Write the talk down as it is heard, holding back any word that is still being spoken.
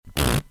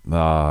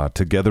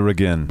Together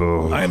again.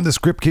 I am the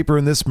script keeper,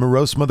 and this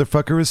morose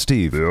motherfucker is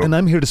Steve. Yep. And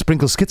I'm here to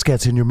sprinkle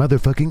skitscats in your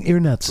motherfucking ear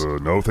nuts.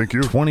 No, thank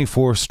you.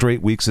 24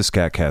 straight weeks of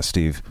SKATCAST,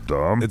 Steve.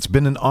 Dumb. It's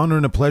been an honor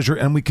and a pleasure,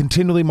 and we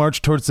continually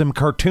march towards them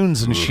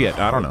cartoons and shit.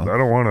 I don't know. I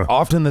don't want to.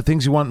 Often the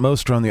things you want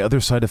most are on the other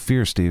side of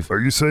fear, Steve. Are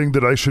you saying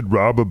that I should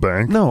rob a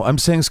bank? No, I'm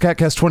saying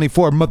SKATCAST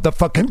 24,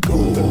 motherfucking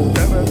cool.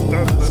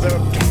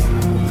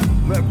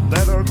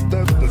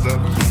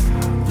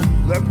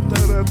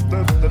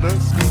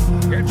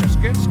 Get your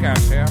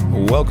skitscats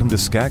here. Welcome to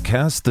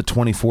SKATCAST, the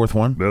 24th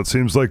one. That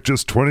seems like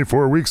just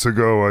 24 weeks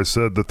ago I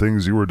said the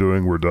things you were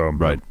doing were dumb.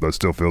 Right. I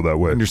still feel that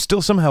way. And you're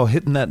still somehow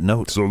hitting that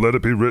note. So let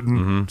it be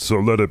written, so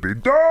let it be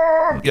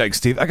dumb! Yikes,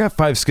 Steve. I got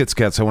 5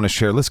 skitscats I want to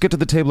share. Let's get to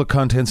the table of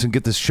contents and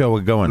get this show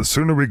going. The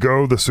sooner we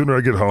go, the sooner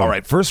I get home. All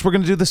right, first we're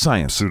going to do the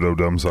science.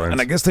 Pseudo-dumb science.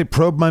 And I guess they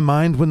probed my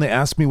mind when they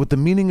asked me what the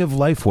meaning of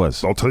life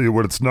was. I'll tell you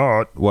what it's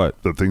not.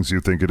 What? The things you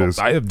think it is.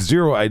 I have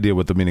zero idea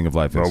what the meaning of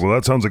life is. Oh, well,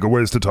 that sounds like a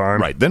waste of time.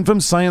 Right, then from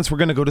science we're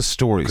going to go to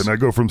stories. Can I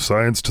go from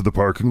science to the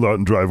parking lot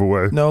and drive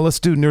away? No, let's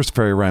do nurse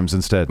fairy rhymes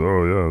instead.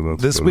 Oh, yeah,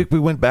 that's This better. week we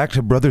went back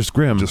to Brothers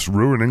Grimm. Just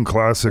ruining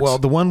classics. Well,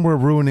 the one we're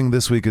ruining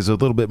this week is a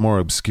little bit more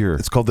obscure.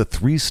 It's called The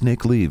Three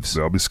Snake Leaves.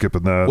 I'll be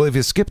skipping that. Well, if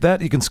you skip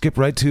that, you can skip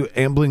right to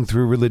ambling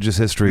through religious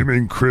history. You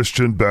mean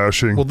Christian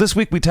bashing? Well, this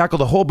week we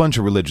tackled a whole bunch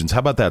of religions. How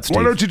about that, Steve?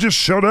 Why don't you just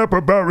shut up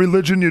about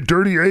religion, you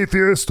dirty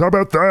atheist? How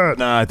about that?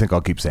 Nah, I think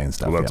I'll keep saying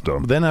stuff. Well, that's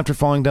dumb. Then after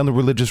falling down the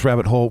religious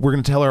rabbit hole, we're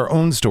going to tell our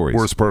own stories.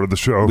 Worst part of the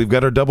show. We've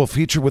got our double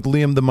feature with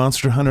Liam the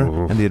Monster Hunter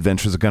and the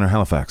Adventures of Gunnar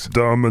Halifax.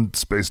 Dumb and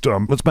space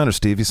dumb. What's the matter,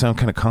 Steve? You sound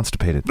kind of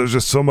constipated. There's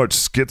just so much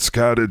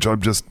skitscattage,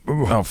 I'm just...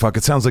 Oh, fuck.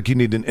 It sounds like you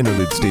need an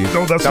interlude, Steve.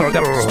 No, that's not...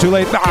 It's too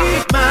late.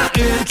 My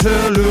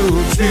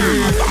interlude,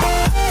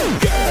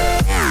 Steve.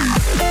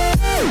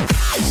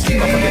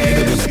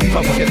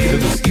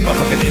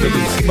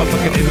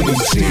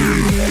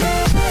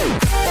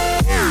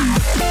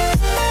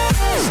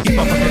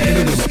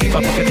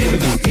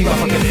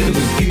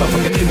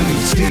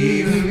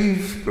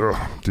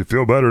 Do you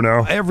feel better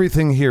now?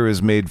 Everything here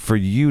is made for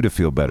you to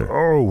feel better.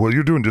 Oh, well,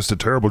 you're doing just a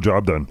terrible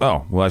job then.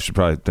 Oh, well, I should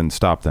probably then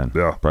stop then.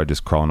 Yeah. Probably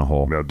just crawl in a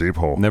hole. Yeah, deep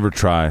hole. Never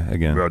try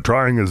again. Yeah,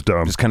 trying is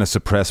dumb. Just kind of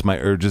suppress my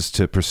urges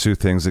to pursue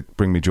things that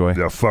bring me joy.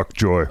 Yeah, fuck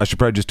joy. I should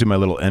probably just do my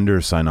little Ender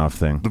sign-off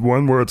thing. The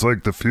one where it's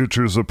like the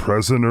future's a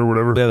present or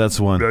whatever? Yeah, that's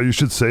the one. Yeah, you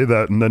should say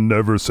that and then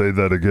never say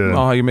that again.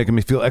 Oh, you're making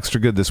me feel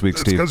extra good this week,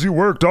 It's Steve. because you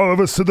worked all of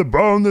us to the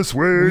bone this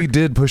week. We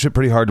did push it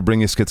pretty hard to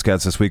bring you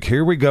skitscats this week.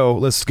 Here we go.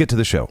 Let's get to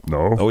the show.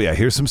 No. Oh, yeah,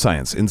 here's some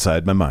science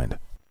inside my mind.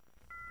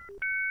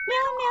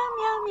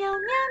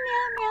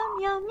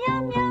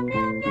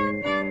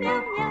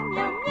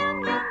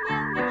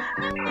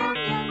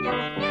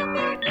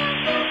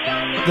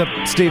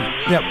 Steve,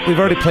 yeah, we've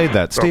already played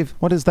that. Steve,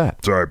 what is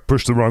that? Sorry,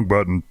 pushed the wrong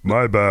button.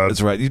 My bad.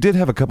 That's right. You did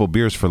have a couple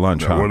beers for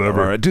lunch, huh?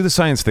 Whatever. All right, do the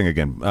science thing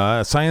again.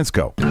 Science,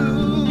 go.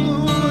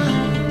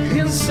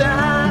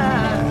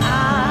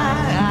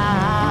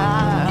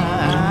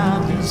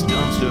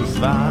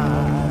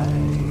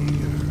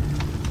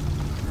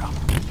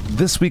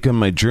 This week on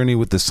my journey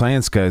with the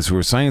science guys who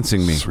are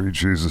sciencing me, Sweet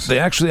Jesus. they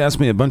actually asked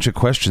me a bunch of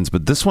questions,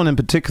 but this one in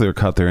particular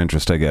caught their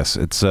interest, I guess.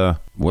 It's,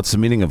 what's the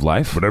meaning of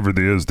life? Whatever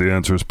the is, the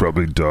answer is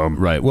probably dumb.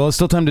 Right. Well, it's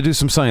still time to do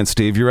some science,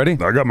 Steve. You ready?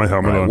 I got my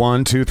helmet on.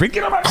 1, 2, 3.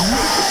 Get on my...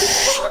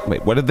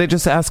 Wait, what did they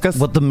just ask us?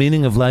 What the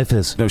meaning of life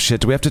is. No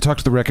shit. Do we have to talk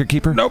to the record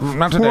keeper? Nope,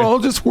 not today. We're all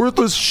just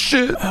worthless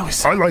shit.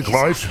 I like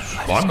life.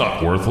 I'm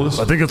not worthless.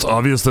 I think it's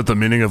obvious that the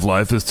meaning of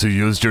life is to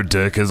use your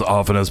dick as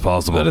often as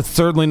possible. That is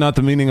certainly not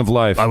the meaning of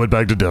life. I would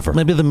beg to differ.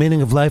 Maybe the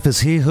meaning of life is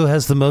he who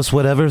has the most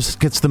whatevers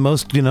gets the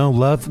most,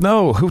 love.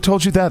 No, who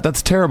told you that?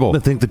 That's terrible. I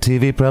think the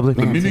TV probably.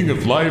 The meaning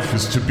of life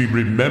is to be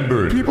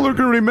remembered. People are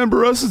going to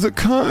remember us as a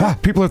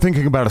cunt. People are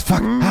thinking about us.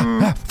 Fuck.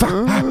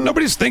 Fuck.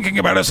 Nobody's thinking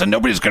about us, and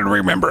nobody's going to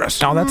remember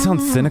us. Oh, that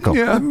sounds cynical.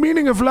 Yeah, the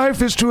meaning of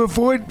life is to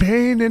avoid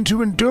pain and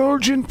to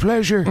indulge in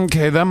pleasure.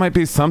 Okay, that might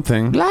be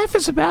something. Life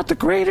is about the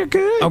greater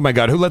good. Oh my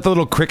god, who let the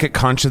little cricket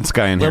conscience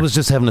guy in I here? was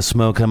just having a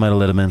smoke. I might have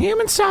let him in.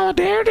 Human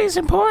solidarity is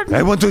important.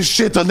 I want to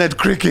shit on that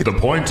cricket. The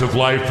point of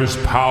life is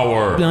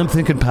power. I'm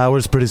thinking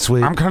power's pretty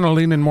sweet. I'm kind of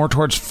leaning more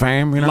towards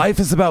fame, Life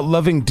is about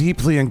loving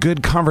deeply and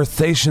good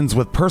conversations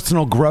with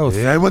personal growth.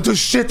 I want to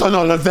shit on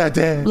all of that.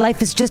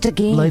 Life is just a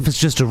game. Life is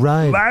just a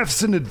ride.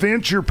 Life's an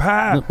adventure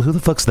path. Who the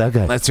fuck's that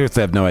guy? I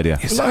seriously have no idea.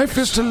 Life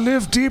is to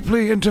live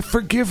deeply and to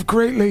forgive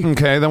greatly.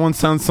 Okay, that one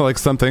sounds like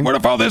something. What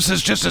if all this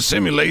is just a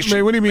simulation?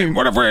 Hey, what do you mean?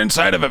 What if we're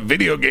inside of a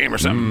video game or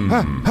something?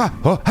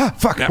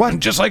 Fuck, Yeah, what?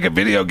 Just like a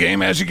video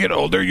game, as you get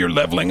older, you're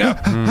leveling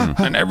up,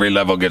 and every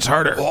level gets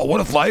harder. Oh,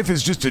 what if life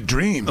is just a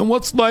dream? And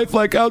what's life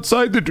like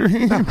outside the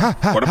dream?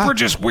 What if we're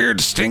just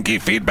weird, stinky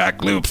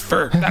feedback loops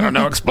for, I don't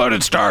know,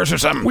 exploded stars or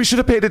something? We should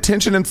have paid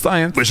attention in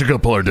science. We should go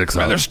pull our dicks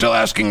out. They're still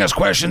asking us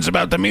questions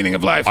about the meaning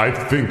of life. I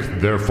think,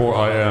 therefore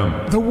I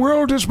am. The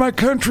world is my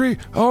country,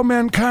 all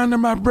mankind are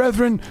my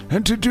brethren,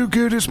 and to do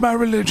good is my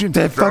religion.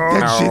 Fuck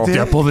that shit.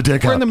 Yeah, pull the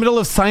dick We're in out. the middle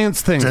of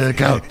science things.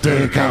 Dick out,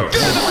 dick out.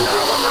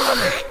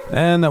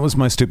 And that was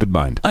my stupid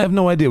mind. I have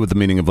no idea what the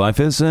meaning of life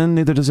is, and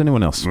neither does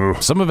anyone else.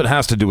 Ugh. Some of it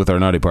has to do with our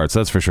naughty parts,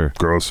 that's for sure.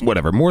 Gross.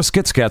 Whatever, more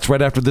skit-scats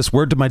right after this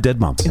word to my dead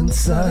mom.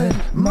 Inside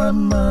my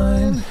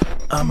mind,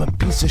 I'm a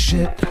piece of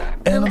shit,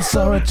 and I'm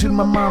sorry to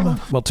my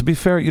mama. Well, to be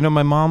fair, you know,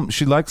 my mom,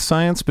 she liked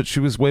science, but she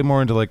was way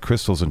more into, like,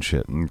 crystals and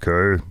shit.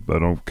 Okay, I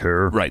don't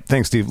care. Right,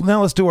 thanks, Steve.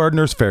 Now let's do our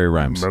nurse fairy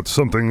rhymes. That's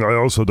something I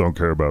also don't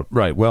care about.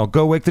 Right, well,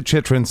 go wake the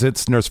chitrins.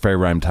 It's nurse fairy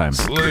rhyme time.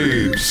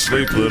 Sleep,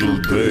 sleep,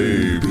 little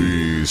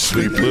baby.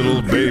 Sleep,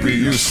 little baby,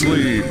 you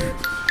sleep.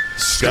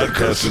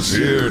 SKATCAST is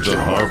here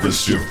to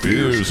harvest your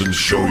fears and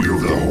show you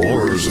the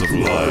horrors of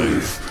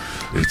life.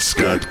 It's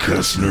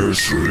SKATCAST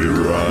Nursery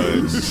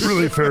Rhymes. It's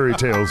really fairy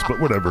tales,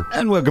 but whatever.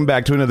 And welcome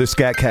back to another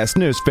SKATCAST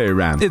Nurse Fairy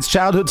Rhyme. It's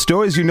childhood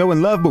stories you know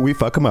and love, but we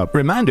fuck them up.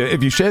 Reminder,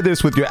 if you share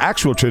this with your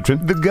actual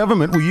children, the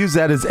government will use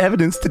that as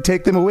evidence to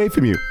take them away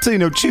from you. So, you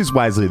know, choose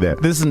wisely there.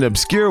 This is an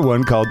obscure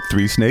one called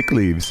Three Snake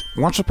Leaves.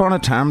 Once upon a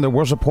time, there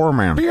was a poor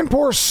man. Being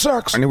poor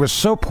sucks. And he was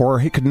so poor,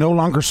 he could no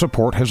longer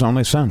support his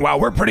only son. Wow,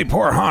 we're pretty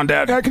poor, huh,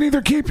 Dad? I can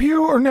either keep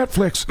you or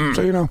Netflix,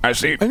 so you know. I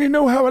see. And you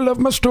know how I love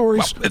my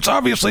stories. Well, it's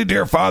obviously,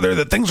 dear father,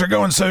 that things are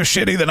going so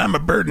shitty that I'm a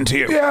burden to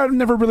you. Yeah, I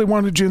never really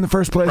wanted you in the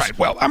first place. Right,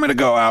 well, I'm gonna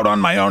go out on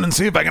my own and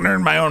see if I can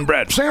earn my own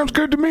bread. Sounds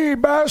good to me.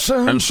 Bye,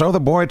 son. And so the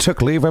boy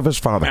took leave of his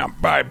father. Yeah,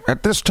 bye.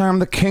 At this time,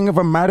 the king of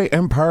a mighty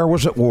empire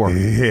was at war.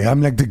 Hey, I'm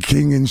like the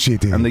king and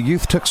shit. And the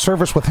youth took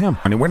service with him.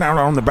 And he went out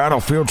on the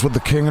battlefields with the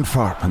king and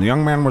fought. And the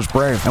young man was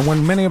brave. And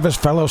when many of his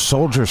fellow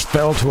soldiers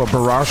fell to a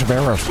barrage of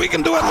arrows, We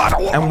can do a lot of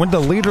and when the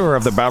leader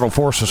of the battle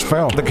forces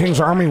fell, the king's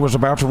army was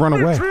about to run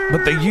away.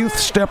 But the youth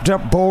stepped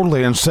up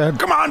boldly and said,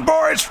 Come on,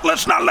 boys.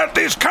 Let's not let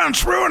these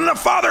cunts ruin the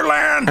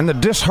fatherland. and the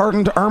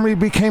disheartened army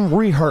became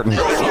reheartened.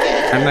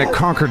 And they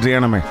conquered the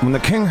enemy. When the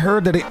king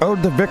heard that he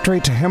owed the victory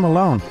to him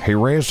alone, he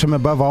raised him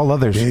above all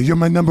others. Hey, you're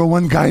my number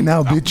one guy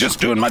now, bitch. Just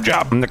doing my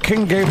job. And the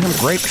king gave him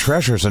great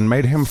treasures and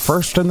made him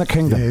first in the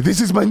kingdom. Hey,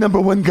 this is my number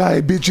one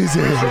guy, bitches.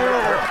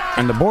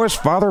 And the boy's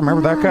father,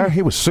 remember that guy?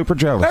 He was super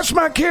jealous. That's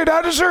my kid.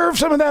 I deserve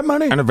some of that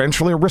money. And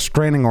eventually a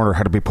restraining order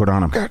had to be put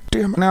on him. God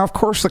damn it. Now, of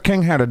course, the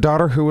king had a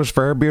daughter who was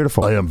very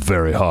beautiful. I am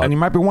very hot. And you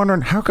might be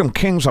wondering, how come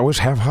kings always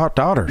have hot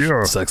daughters?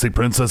 Yeah. Sexy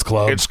Princess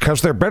Club. It's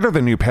because they're better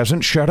than you,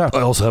 peasant. Shut up.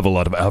 I also have a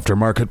lot of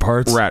aftermarket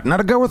parts. Right. Now,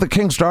 to go with the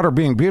king's daughter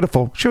being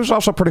beautiful, she was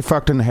also pretty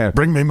fucked in the head.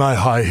 Bring me my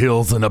high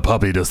heels and a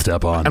puppy to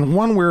step on. And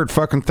one weird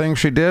fucking thing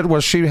she did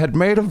was she had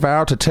made a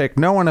vow to take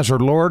no one as her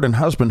lord and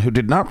husband who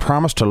did not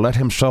promise to let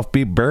himself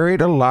be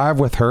buried alive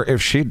with her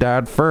if she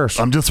died first.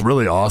 I'm just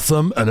really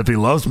awesome, and if he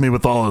loves me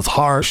with all his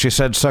heart, She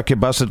said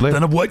succubussedly.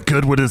 then of what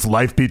good would his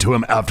life be to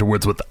him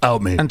afterwards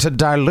without me? And to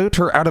dilute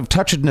her out of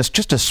touchedness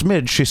just a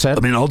smidge, she said,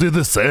 I mean, I'll do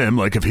the same.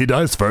 Like, if he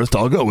dies first,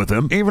 I'll go with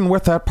him. even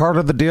with that part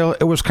of the deal,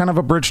 it was kind of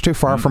a bridge too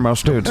far for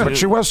most dudes. But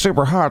she was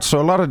super hot, so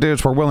a lot of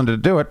dudes were willing to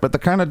do it, but the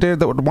kind of dude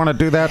that would want to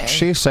do that,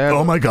 she said,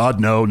 Oh my god,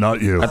 no,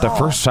 not you. at the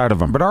first sight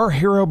of him. But our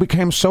hero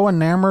became so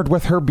enamored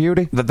with her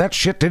beauty that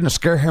shit didn't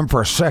scare him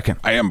for a second.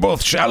 I am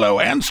both shallow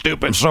and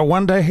stupid. So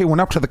one day he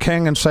went up to the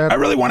king and said, I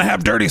really want to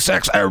have dirty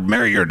sex. I would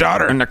marry your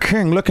daughter. and the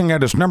king, looking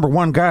at his number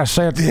one guy,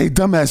 said, Hey,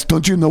 dumbass,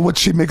 don't you know what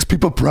she makes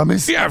people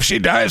promise? Yeah, if she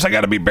dies, I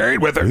gotta be buried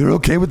with her. You're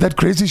okay with that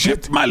crazy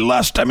shit? My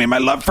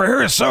love for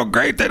her is so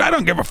great that I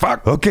don't give a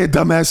fuck. Okay,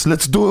 dumbass,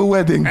 let's do a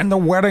wedding. And the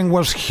wedding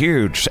was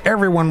huge.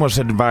 Everyone was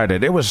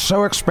invited. It was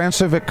so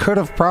expensive it could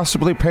have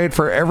possibly paid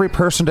for every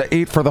person to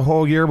eat for the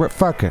whole year, but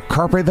fuck it.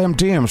 Carpe them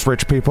diems,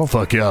 rich people.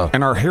 Fuck yeah.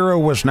 And our hero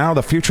was now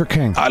the future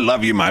king. I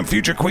love you, my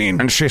future queen.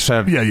 And she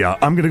said, Yeah,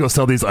 I'm gonna go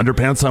sell these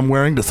underpants I'm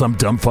wearing to some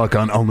dumb fuck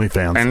on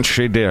OnlyFans. and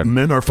she did.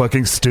 Men are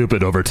fucking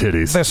stupid over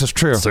titties. This is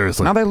true.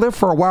 Seriously. Now they lived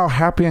for a while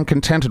happy and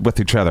contented with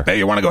each other. Hey,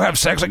 you want to go have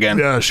sex again?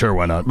 Yeah, sure,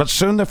 why not? But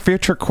soon the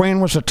future queen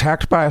was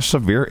attacked by a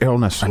severe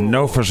illness, and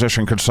no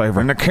physician could save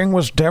her. And the king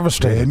was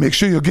devastated. Hey, make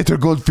sure you get her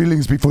gold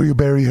fillings before you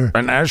bury her.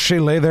 And as she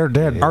lay there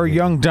dead, our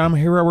young dumb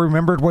hero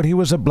remembered what he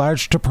was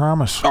obliged to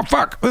promise. Oh,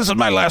 fuck. This is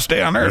my last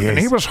day on Earth. And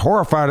he was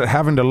horrified at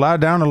having to lie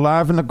down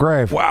alive in the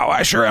grave. Wow,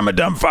 I sure am a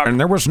dumb fuck. And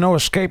there was no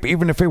escape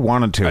even if he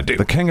wanted to. I do.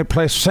 The king had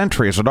placed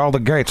sentries at all the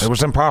gates. It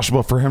was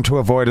impossible for him to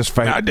avoid his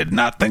fate. I did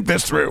not think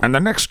this through. And the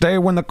next day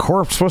when the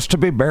corpse was to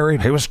be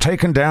buried, he was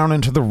taken down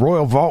into the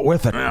royal vault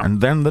with it. Yeah.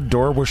 And then the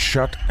door was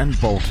shut and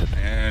bolted.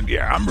 And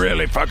yeah, I'm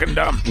really fucking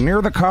dumb.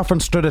 Near the coffin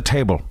stood a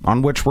table,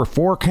 on which were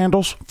 4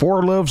 candles,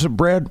 4 loaves of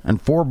bread,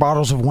 and 4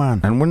 bottles of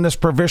wine. And when this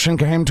provision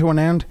came to an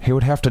end, he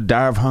would have to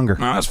die of hunger.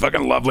 Oh, that's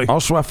fucking lovely.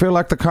 Also, I feel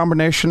like the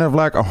combination of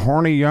like a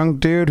horny young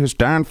dude who's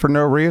dying for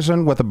no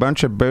reason with a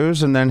bunch of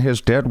booze and then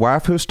his dead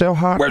wife who's still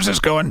hot. Where's this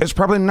going? It's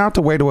probably not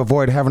the way to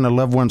avoid having a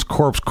loved one's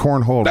corpse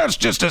cornholed. That's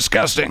just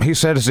disgusting. He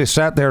said as he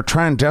sat there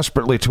trying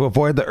desperately to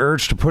avoid the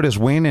urge to put his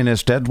ween in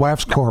his dead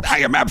wife's corpse. I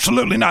am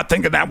absolutely not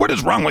thinking that. What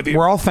is wrong with you?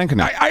 We're all thinking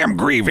it. I am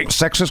grieving.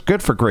 Sex is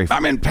good for grief.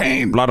 I'm in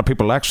pain. A lot of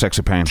people like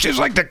sexy pain. She's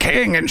like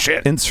decaying and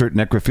shit. Insert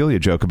necrophilia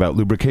joke about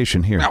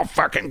lubrication here. Oh,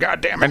 fucking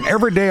goddamn it. And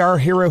every day our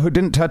hero who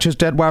didn't touch his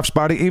dead wife's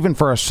body even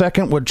for a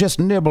second would just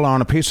nibble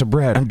on a piece of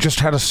bread and just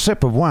had a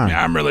sip of wine.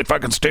 Yeah, I'm really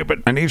fucking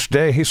stupid. And each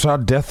day he saw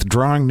death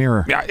drawing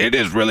nearer. Yeah, it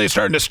is really really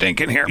starting to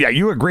stink in here. Yeah,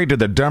 you agreed to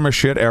the dumbest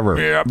shit ever.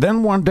 Yeah.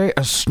 Then one day,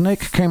 a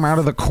snake came out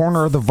of the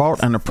corner of the vault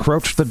and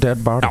approached the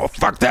dead body. Oh,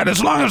 fuck that.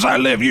 As long as I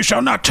live, you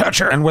shall not touch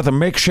her. And with a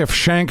makeshift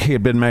shank he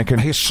had been making,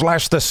 he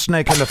slashed the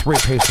snake into 3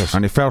 pieces.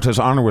 And he felt his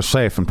honor was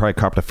safe and probably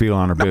copped a feel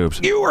on her boobs.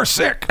 You are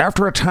sick.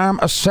 After a time,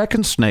 a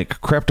second snake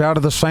crept out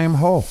of the same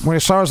hole. When he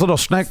saw his little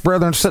snake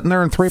brethren sitting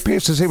there in 3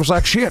 pieces, he was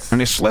like, shit.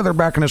 And he slithered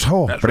back in his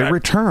hole. That's but right. he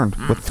returned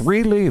with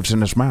 3 leaves in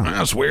his mouth.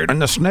 That's weird.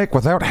 And the snake,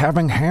 without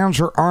having hands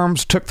or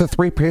arms, took the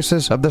 3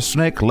 pieces of the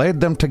snake, laid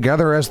them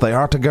together as they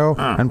ought to go,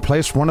 and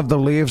placed one of the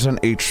leaves in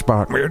each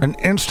spot. Weird. And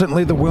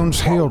instantly the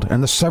wounds healed,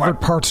 and the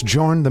severed parts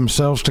joined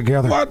themselves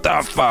together. What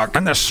the fuck?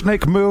 And the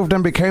snake moved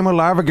and became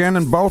alive again,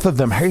 and both of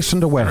them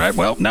hastened away. All right,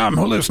 well, now I'm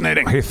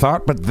hallucinating. He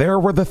thought, but there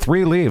were the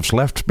 3 leaves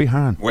left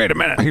behind. Wait a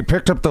minute. He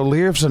picked up the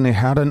leaves, and he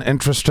had an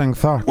interesting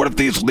thought. What if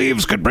these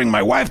leaves could bring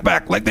my wife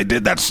back like they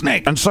did that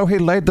snake? And so he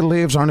laid the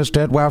leaves on his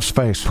dead wife's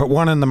face, put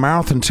 1 in the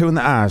mouth and 2 in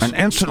the eyes, and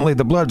instantly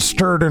the blood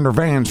stirred in her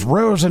veins,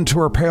 rose into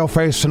her pale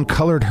face, and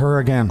colored her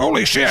again.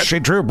 Holy shit. She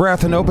drew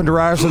breath and opened her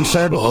eyes and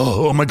said,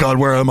 Oh my God,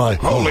 where am I?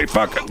 Holy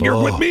fuck.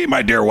 You're with me,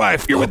 my dear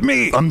wife. You're with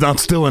me. I'm not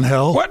still in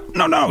hell? What?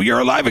 No, you're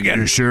alive again.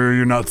 You sure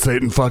you're not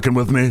Satan fucking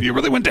with me? You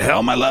really went to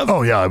hell, my love?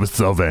 Oh yeah, I was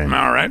so vain.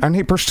 All right. and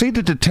he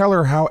proceeded to tell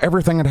her how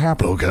everything had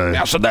happened. Okay.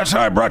 Yeah, so that's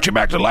how I brought you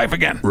back to life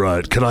again.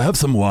 Right. Can I have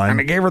some wine? And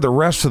he gave her the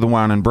rest of the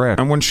wine and bread.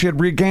 And when she had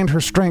regained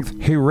her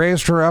strength, he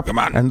raised her up. Come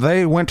on. And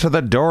they went to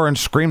the door and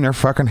screamed their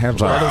fucking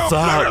heads off.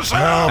 Let us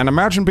out. And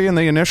imagine being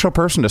the initial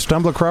person to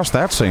stumble across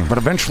that scene. But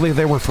eventually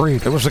they were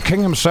freed. It was the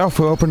king himself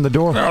who opened the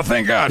door. Oh,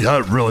 thank God. Yeah,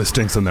 it really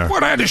stinks in there.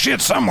 What, I had to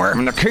shit somewhere.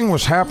 And the king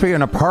was happy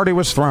and a party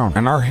was thrown.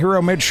 And our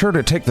hero made sure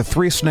to take the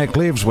 3 snake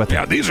leaves with him.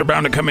 Yeah, these are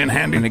bound to come in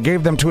handy. And he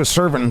gave them to his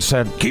servant and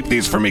said, Keep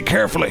these for me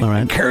carefully. All right.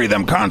 And carry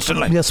them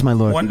constantly. Yes, my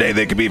lord. One day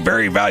they could be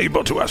very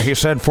valuable to us. he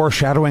said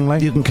foreshadowingly.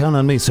 You can count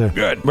on me, sir.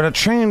 Good. But a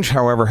change,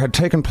 however, had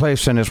taken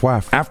place in his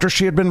wife. After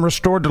she had been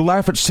restored to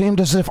life, it seemed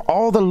as if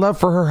all the love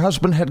for her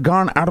husband had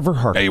gone out of her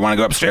heart. Hey, you want to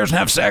go upstairs and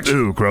have sex?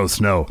 Ooh, gross,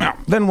 no. No.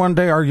 Then one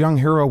day our young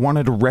hero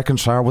wanted to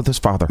reconcile with his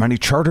father, and he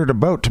chartered a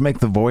boat to make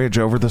the voyage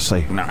over the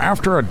sea. Now,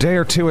 after a day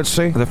or 2 at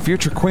sea, the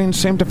future queen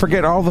seemed to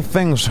forget all the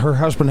things her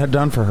husband had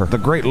done for her, the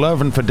great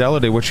love and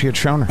fidelity which he had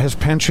shown her, his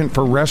penchant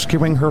for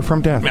rescuing her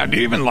from death. Now, do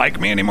you even like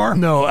me anymore?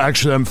 No,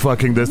 actually, I'm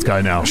fucking this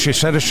guy now. She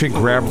said as she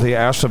grabbed the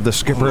ass of the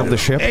skipper of the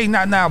ship. Hey,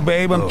 not now,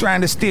 babe. I'm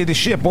trying to steer the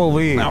ship over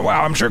here. Oh,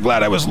 wow, I'm sure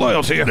glad I was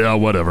loyal to you. Yeah,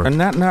 whatever. And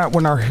that night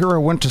when our hero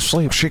went to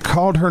sleep, she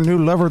called her new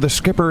lover, the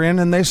skipper, in,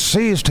 and they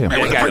seized him. Hey,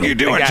 what the fuck are you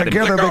doing?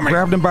 Together Let they go of me.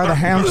 grabbed him by the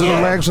hands and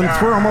the legs and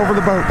threw him over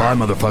the boat. Bye,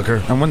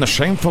 motherfucker. And when the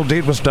shameful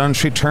deed was done,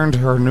 she turned to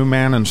her new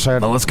man and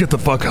said, Now let's get the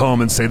fuck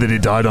home and say that he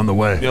died on the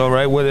way. You all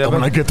right, And whatever?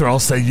 when I get there, I'll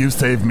say you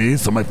saved me,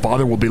 so my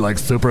father will be like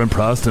super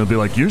impressed and he'll be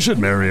like, you should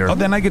marry her. Oh,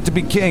 then I get to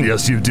be king.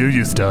 Yes, you do,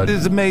 you stud.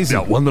 This is amazing.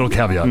 Yeah, one little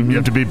caveat. You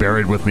have to be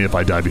buried with me if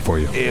I die before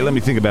you. Hey, let me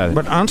think about it.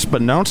 But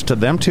unbeknownst to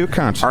them 2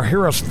 cunts, our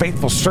hero's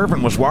faithful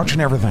servant was watching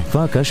everything.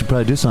 Fuck, I should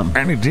probably do something.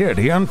 And he did.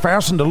 He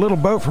unfastened a little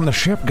boat from the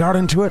ship, got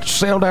into it,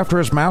 sailed after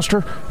his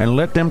master, and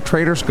let them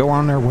traitors go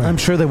on their way. I'm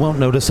sure they won't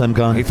notice I'm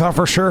gone. He thought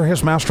for sure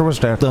his master was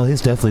dead. Oh,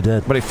 he's definitely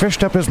dead. But he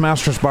fished up his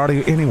master's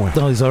body anyway.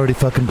 Oh, he's already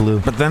fucking blue.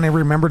 But then he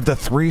remembered the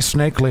 3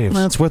 snake leaves.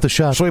 That's worth a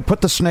shot. So he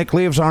put the snake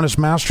leaves on his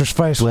master's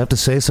face. Do I have to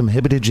say some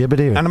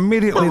hibbity-jibbity? And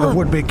immediately the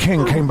would-be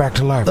king came back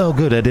to life. Oh,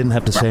 good, I didn't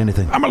have to say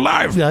anything. I'm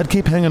alive. Yeah, I'd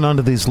keep hanging on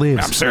to these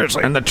leaves.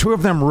 Seriously. And the 2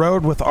 of them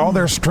rowed with all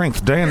their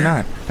strength day and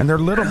night. And their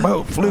little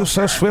boat flew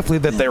so swiftly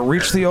that they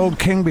reached the old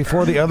king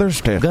before the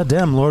others did.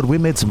 Goddamn, Lord, we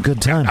made some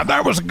good time. Now,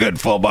 that was a good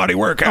full-body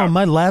workout. Oh,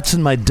 my lats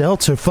and my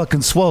delts are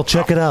fucking swole.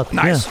 Check it out.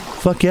 nice. Yeah,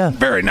 fuck yeah.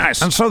 Very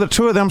nice. And so the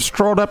 2 of them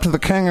strolled up to the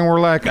king and were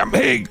like,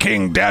 Hey,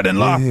 king,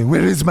 dad-in-law. Hey,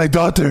 where is my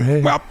daughter?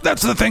 Hey? Well,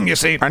 that's the thing, you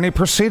see. and he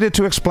proceeded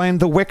to explain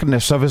the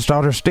wickedness of his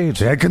daughter's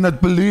deeds. I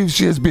cannot believe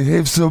she has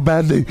behaved so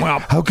badly. Well,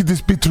 how could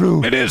this be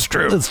true? It is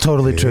true. It's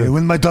totally true.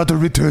 When my daughter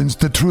returns,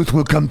 the truth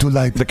will come to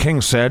light. The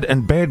king said,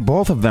 and bade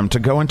both of them to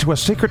go into a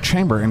secret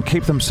chamber and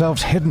keep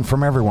themselves hidden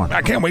from everyone.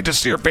 I can't wait to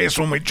see your face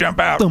when we jump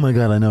out. Oh my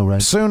god, I know,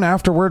 right? Soon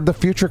afterward, the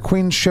future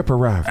queen's ship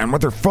arrived, and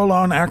with her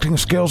full-on acting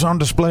skills on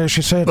display,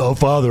 she said, Oh,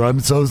 father, I'm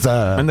so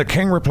sad. and the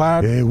king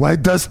replied, Hey, why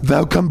dost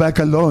thou come back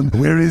alone?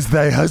 Where is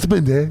thy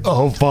husband, eh?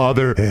 Oh,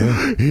 father,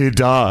 he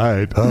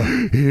died.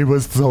 He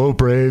was so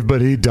brave,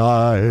 but he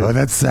died. Oh,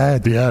 that's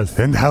sad. Yes.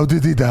 And how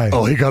did he die?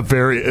 Oh, he got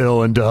very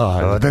ill and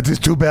died. Oh, that is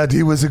too bad.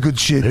 He was a good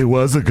shit. He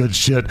was a good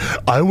shit.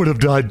 I would have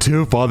died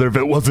too, father, if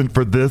it wasn't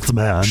for this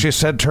man. she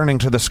said, turning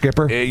to the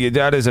skipper, Your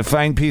daughter's a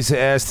fine piece of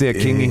ass there,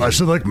 kingy. I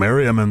should like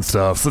marry him and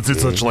stuff, since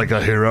he's such like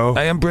a hero.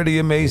 I am pretty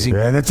amazing.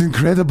 Yeah, that's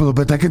incredible,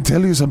 but I can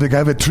tell you something. I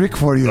have a trick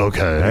for you.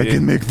 Okay. I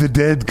can make the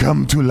dead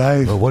come to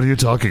life. What are you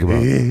talking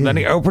about? Then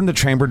he opened the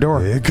chamber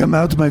door. Come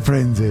out, my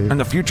friends. And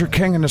the future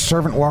king and his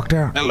servant walked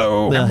out.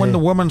 Hello. And when the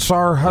woman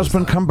saw her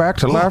husband come back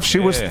to life, she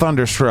was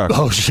thunderstruck.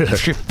 Oh, shit.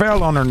 She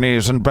fell on her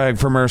knees and begged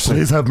for mercy.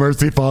 Please have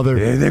mercy,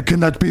 Father. There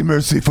cannot be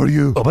mercy for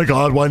you. Oh my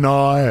God, why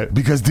not?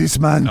 Because this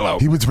man,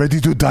 he was ready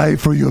to die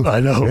for you. I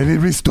know. And he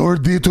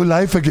restored thee to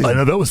life again. I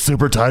know, that was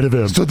super tight of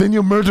him. So then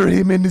you murder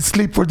him in his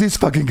sleep for this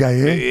fucking guy,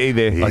 eh? Hey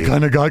there. I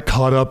kind of got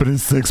caught up in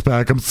his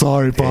six-pack. I'm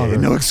sorry, Father.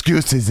 No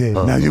excuses, eh?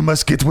 Now you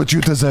must get what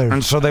you deserve.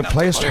 And so they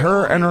placed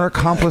her and her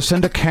accomplice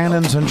into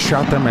cannons and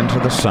shot them into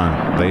the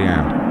sun. The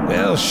end.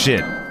 Well,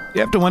 shit. You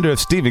have to wonder if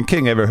Stephen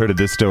King ever heard of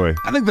this story.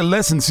 I think the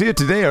lessons here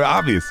today are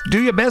obvious.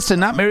 Do your best to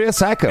not marry a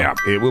psycho. Yeah.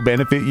 It will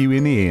benefit you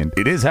in the end.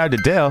 It is hard to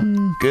tell.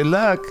 Good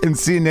luck, and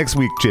see you next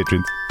week,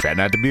 chitrons. Try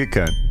not to be a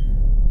cunt.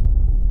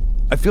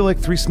 I feel like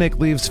Three Snake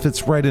Leaves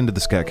fits right into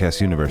the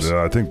SKATCAST universe.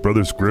 Yeah, I think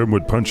Brothers Grimm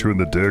would punch you in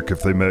the dick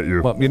if they met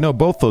you. Well, you know,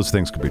 both those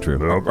things could be true.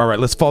 Yep. All right,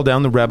 let's fall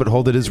down the rabbit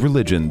hole that is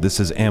religion. This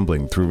is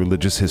ambling through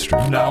religious history.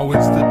 Now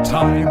is the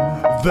time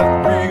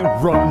that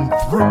we run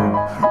through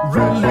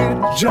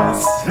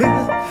religious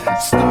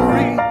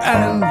history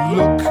and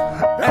look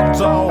at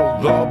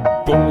all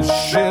the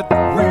bullshit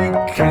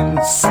we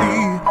can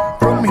see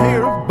from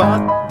here,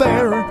 but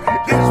there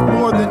is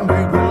more than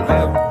we will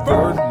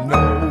ever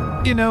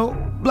know. You know,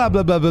 blah,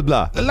 blah, blah, blah,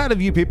 blah. A lot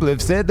of you people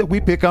have said that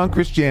we pick on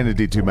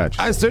Christianity too much.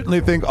 I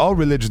certainly think all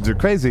religions are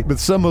crazy, but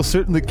some will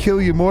certainly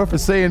kill you more for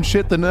saying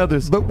shit than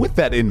others. But with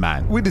that in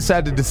mind, we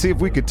decided to see if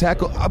we could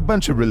tackle a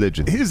bunch of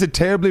religions. Here's a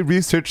terribly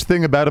researched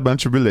thing about a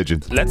bunch of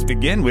religions. Let's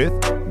begin with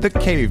the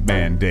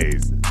caveman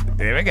days.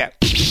 Here we go.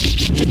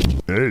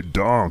 Hey,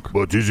 Donk.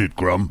 What is it,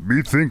 Grum?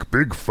 Me think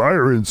big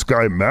fire in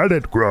sky mad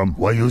at Grum.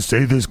 Why you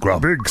say this,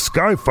 Grum? Big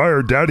sky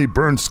fire daddy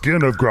burn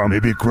skin of Grum.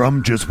 Maybe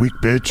Grum just weak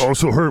bitch.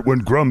 Also hurt when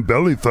Grum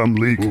belly thumb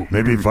leak. Ooh,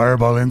 maybe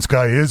Fireball in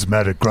Sky is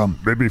mad at Grum.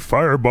 Maybe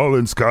Fireball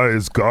in Sky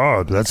is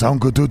God. That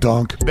sound good to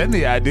Donk. Then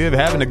the idea of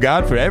having a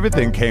god for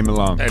everything came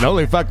along. And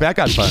holy fuck, that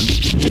got fun.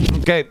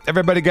 Okay,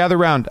 everybody gather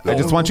around. I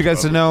just want you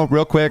guys to know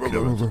real quick,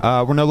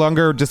 we're no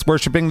longer just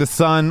worshiping the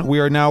sun. We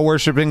are now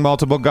worshiping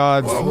multiple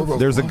gods.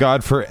 There's a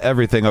god for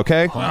everything,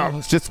 okay?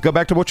 Let's just go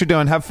back to what you're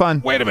doing. Have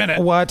fun. Wait a minute.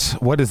 What?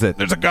 What is it?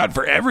 There's a god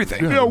for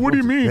everything. Yeah, what do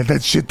you mean? Yeah,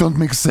 that shit don't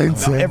make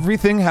sense.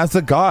 Everything has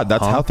a god.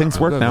 That's how things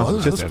work now.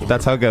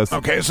 That's how it goes.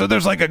 Okay, so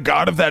there's like a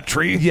god of that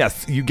tree?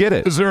 Yes, you get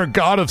it. Is there a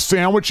god of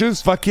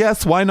sandwiches? Fuck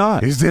yes, why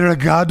not? Is there a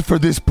god for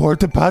this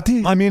porta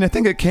potty? I mean, I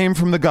think it came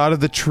from the god of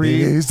the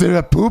tree. Is there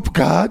a poop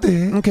god?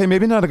 Okay,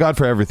 maybe not a god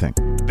for everything.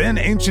 Then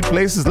ancient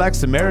places like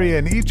Samaria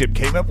and Egypt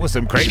came up with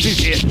some crazy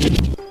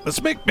shit.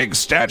 Let's make big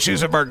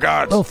statues of our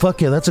gods. Oh,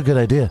 fuck yeah, that's a good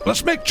idea.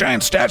 Let's make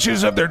giant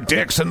statues of their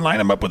dicks and line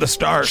them up with a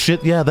star.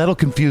 Shit, yeah, that'll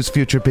confuse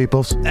future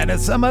peoples. And at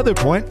some other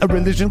point, a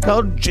religion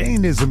called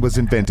Jainism was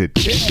invented.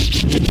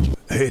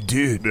 Hey,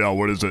 dude. Yeah,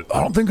 what is it? I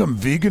don't think I'm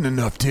vegan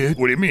enough, dude.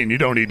 What do you mean? You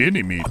don't eat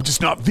any meat. I'm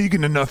just not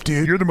vegan enough,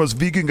 dude. You're the most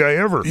vegan guy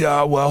ever.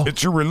 Yeah, well,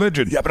 It's your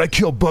religion. yeah, but I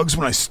kill bugs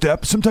when I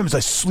step. Sometimes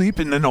I sleep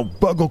and then a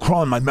bug will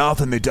crawl in my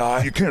mouth and they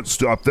die. You can't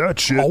stop that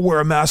shit. I'll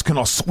wear a mask and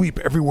I'll sweep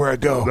everywhere I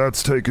go.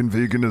 That's taking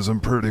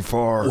veganism pretty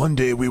far. One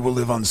day we will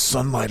live on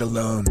sunlight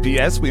alone.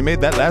 P.S. We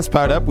made that last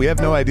part up. We have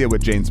no idea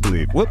what Jains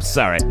believe. Whoops,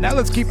 sorry. Now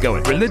let's keep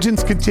going.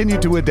 Religions continue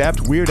to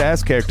adapt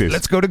weird-ass characters.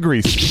 Let's go to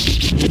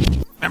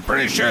Greece. I'm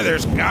pretty sure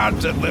there's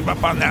gods that live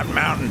up on that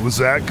mountain. Was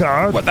that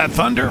God? What, that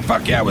thunder?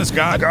 Fuck yeah, it was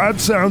God. God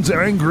sounds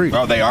angry.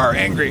 Oh, they are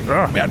angry.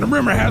 Ah. Yeah, the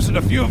rumor has it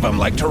a few of them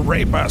like to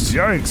rape us.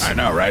 Yikes. I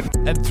know, right?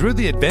 And through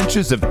the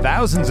adventures of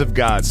thousands of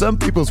gods, some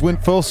peoples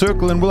went full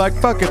circle and were like,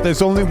 fuck it,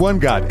 there's only one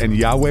God, and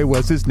Yahweh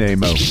was his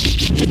name-o.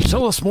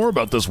 Tell us more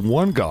about this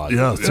one god.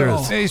 Yeah,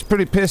 seriously. He's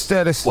pretty pissed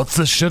at us. What's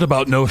this shit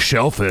about no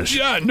shellfish?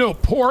 Yeah, no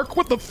pork.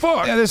 What the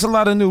fuck? Yeah, there's a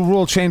lot of new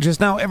rule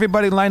changes. Now,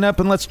 everybody line up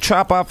and let's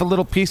chop off a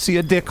little piece of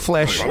your dick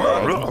flesh.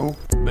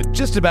 But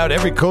just about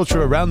every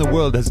culture around the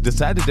world has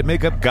decided to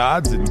make up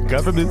gods and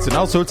governments and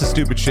all sorts of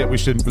stupid shit we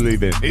shouldn't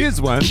believe in. Here's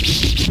one.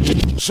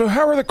 So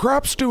how are the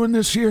crops doing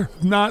this year?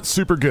 Not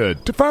super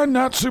good. Define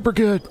not super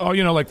good. Oh,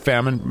 you know, like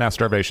famine, mass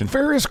starvation.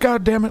 Various,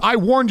 goddammit. I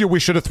warned you we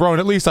should have thrown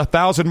at least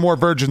 1,000 more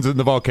virgins in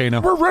the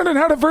volcano. We're running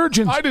out of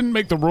virgins. I didn't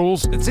make the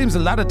rules. It seems a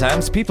lot of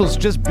times peoples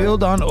just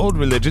build on old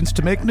religions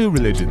to make new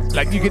religions.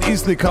 Like you could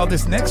easily call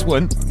this next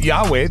one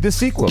Yahweh the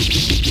sequel.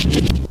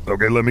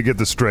 Okay, let me get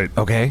this straight.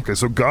 Okay. Okay,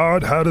 so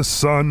God had a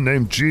son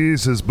named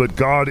Jesus, but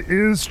God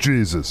is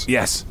Jesus.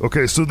 Yes.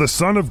 Okay, so the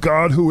Son of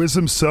God, who is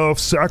himself,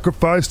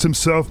 sacrificed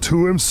himself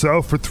to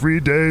himself for 3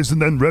 days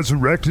and then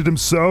resurrected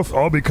himself,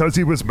 all because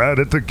he was mad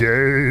at the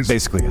gays.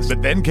 Basically, yes.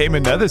 But then came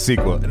another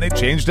sequel, and they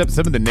changed up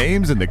some of the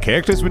names, and the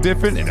characters were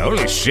different, and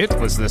holy shit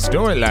was the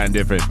storyline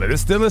different, but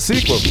it's still a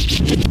sequel.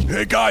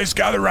 Hey guys,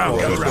 gather around.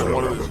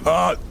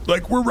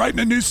 Like we're writing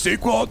a new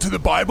sequel to the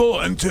Bible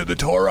and to the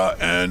Torah,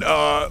 and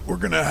we're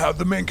gonna have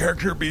the main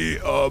character be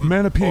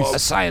Man of peace. a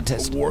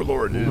scientist, a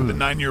warlord. the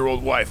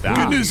 9-year-old wife.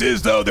 Good news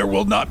is, though, there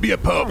will not be a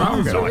pope.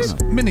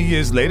 Many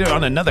years later,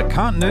 on another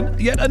continent,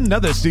 yet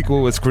another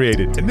sequel was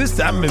created. And this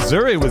time,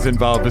 Missouri was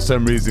involved for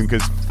some reason,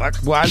 because fuck,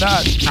 why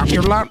not?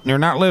 You're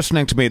not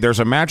listening to me. There's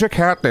a magic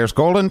hat, there's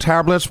golden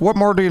tablets. What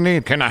more do you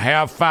need? Can I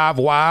have 5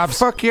 wives?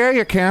 Fuck yeah,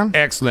 you can.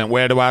 Excellent.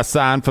 Where do I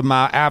sign for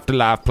my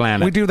afterlife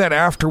planet? We do that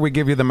after we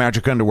give you the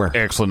magic underwear.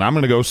 Excellent. I'm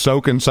gonna go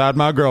soak inside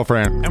my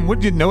girlfriend. And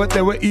wouldn't you know it,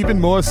 there were even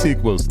more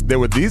sequels. There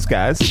were these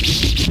guys.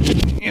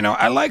 You know,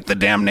 I like the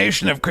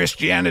damnation of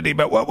Christianity,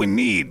 but what we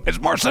need is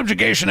more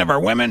subjugation of our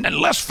women and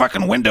less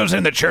fucking windows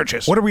in the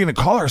churches. What are we gonna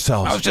call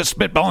ourselves? I was just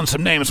spitballing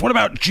some names. What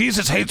about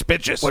Jesus Hates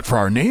Bitches? What, for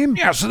our name?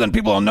 Yeah, so then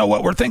people will know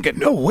what we're thinking.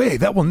 No way.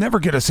 That will never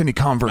get us any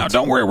converts. Now,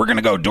 don't worry. We're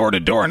gonna go door to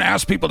door and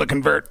ask people to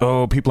convert.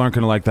 Oh, people aren't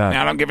gonna like that.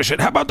 I don't give a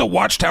shit. How about the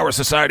Watchtower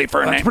Society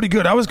for a name? That's pretty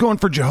good. I was going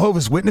for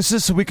Jehovah's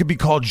Witnesses so we could be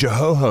called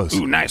Jehohos.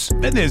 Ooh, nice.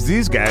 Then there's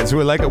these guys who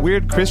are like a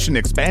weird Christian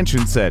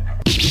expansion set.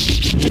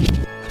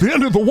 The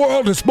end of the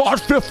world is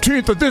March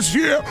 15th of this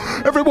year.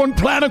 Everyone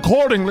plan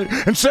accordingly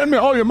and send me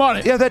all your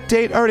money. Yeah, that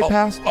date already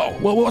passed. Oh,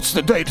 well, what's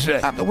the date today?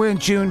 We're in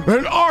June.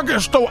 In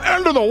August, the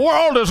end of the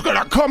world is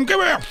gonna come. Give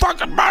me your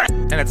fucking money.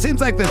 And it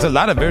seems like there's a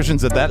lot of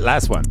versions of that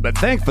last one. But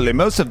thankfully,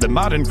 most of the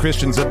modern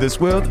Christians of this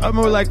world are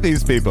more like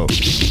these people.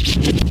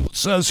 It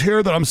says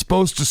here that I'm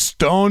supposed to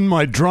stone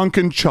my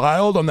drunken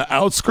child on the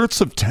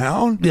outskirts of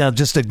town? Yeah,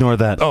 just ignore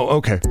that. Oh,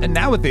 okay. And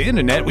now with the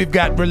internet, we've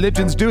got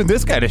religions doing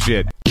this kind of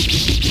shit.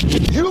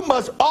 You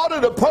must order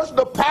the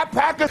personal pie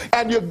package,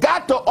 and you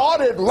got to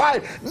order it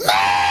right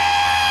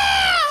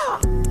now!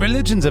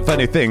 Religion's a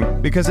funny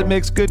thing because it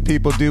makes good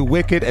people do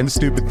wicked and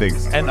stupid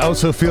things and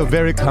also feel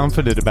very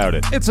confident about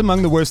it. It's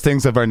among the worst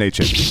things of our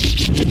nature.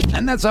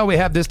 And that's all we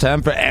have this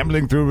time for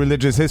ambling through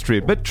religious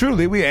history. But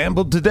truly, we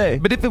ambled today.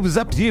 But if it was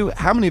up to you,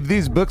 how many of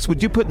these books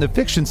would you put in the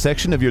fiction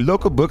section of your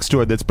local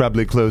bookstore that's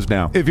probably closed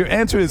now? If your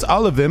answer is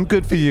all of them,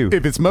 good for you.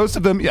 If it's most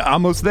of them, you're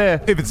almost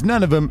there. If it's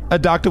none of them, a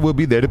doctor will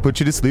be there to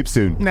put you to sleep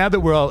soon. Now that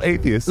we're all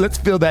atheists, let's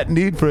fill that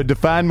need for a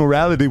defined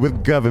morality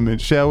with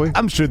government, shall we?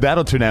 I'm sure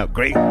that'll turn out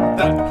great.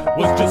 That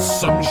was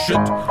just some shit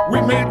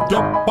we made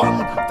up on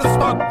the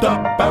spot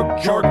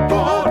about your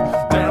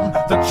God. Damn,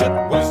 that shit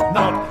was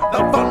not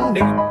that funny,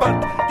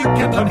 but you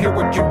can't unhear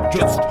what you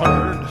just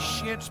heard.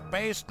 Shit's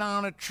based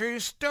on a true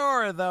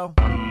story, though.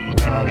 We're moving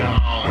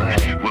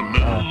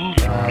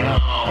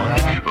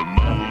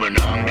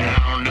on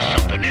down to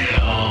something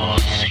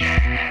else.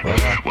 Yeah.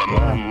 We're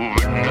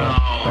moving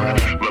on.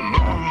 We're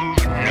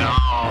moving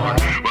on.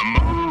 We're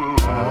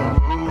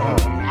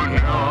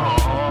moving on.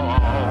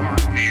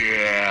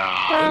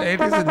 Yeah.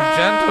 Ladies and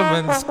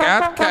gentlemen,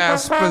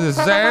 SKATCAST presents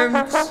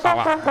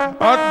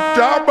a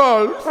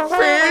double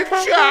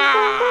feature.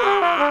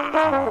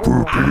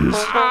 Poopies.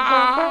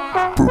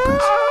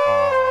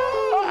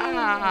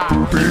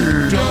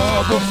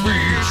 Double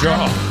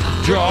feature.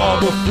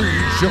 Double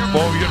feature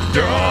for you.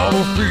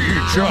 Double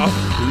feature.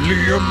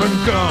 Liam and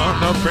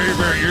Gunna,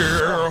 baby,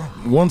 yeah.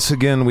 Once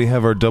again, we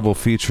have our double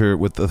feature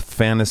with the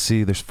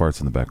fantasy. There's farts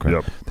in the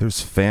background. Yep.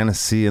 There's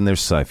fantasy and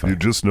there's sci-fi. You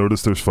just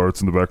noticed there's farts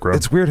in the background?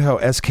 It's weird how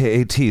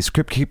SKAT,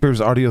 Script Keepers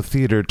Audio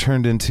Theater,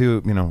 turned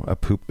into, a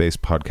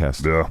poop-based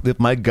podcast. Yeah. If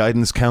my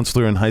guidance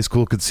counselor in high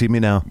school could see me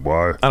now.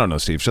 Why? I don't know,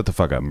 Steve. Shut the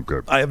fuck up.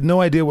 Okay. I have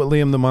no idea what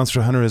Liam the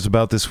Monster Hunter is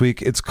about this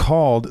week. It's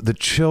called The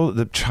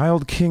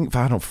Child King.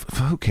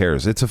 Who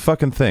cares? It's a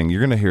fucking thing.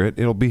 You're going to hear it.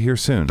 It'll be here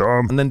soon.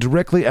 Dumb. And then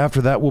directly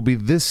after that will be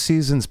this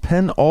season's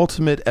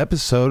penultimate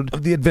episode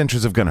of The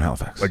Adventures of Gunnar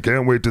Halifax. I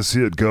can't wait to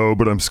see it go,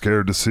 but I'm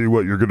scared to see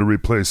what you're going to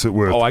replace it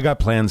with. Oh, I got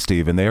plans,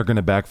 Steve, and they are going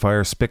to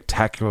backfire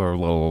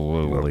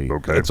spectacularly.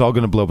 Okay. It's all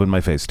going to blow up in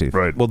my face, Steve.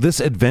 Right. Well, this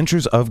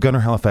Adventures of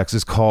Gunnar Halifax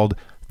is called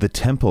The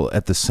Temple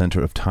at the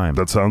Center of Time.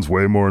 That sounds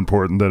way more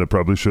important than it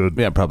probably should.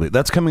 Yeah, probably.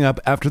 That's coming up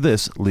after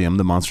this. Liam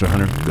the Monster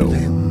Hunter. Go.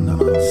 Liam the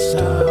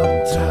Monster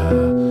Hunter.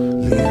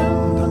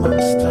 Liam the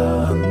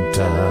Monster Hunter.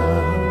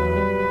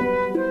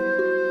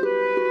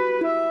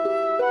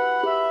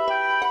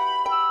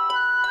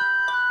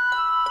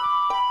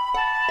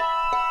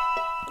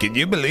 Can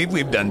you believe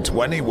we've done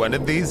 21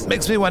 of these?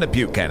 Makes me want to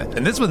puke, kinda.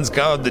 And this one's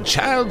called The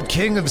Child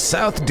King of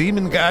South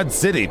Demon God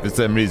City for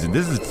some reason.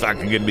 This is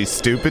fucking gonna be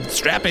stupid.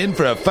 Strap in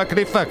for a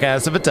fuckity fuck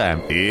ass of a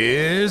time.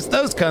 Here's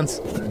those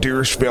cunts.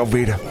 Dearest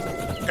Velveeta,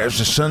 as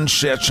the sun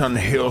sets on the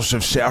hills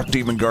of South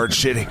Demon Guard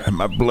City, and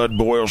my blood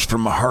boils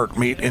from my heart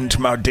meat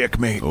into my dick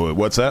meat. Oh,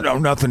 what's that? No,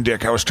 nothing,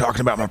 Dick. I was talking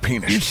about my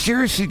penis. You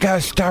seriously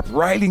gotta stop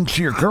writing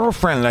to your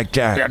girlfriend like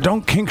that. Yeah,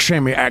 don't kink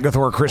shame me,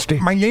 Agathor Christie.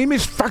 My name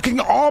is fucking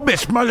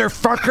Albus,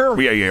 motherfucker.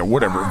 Yeah,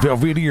 whatever.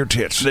 Velveeta, your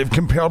tits. They've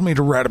compelled me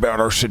to write about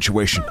our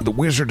situation. The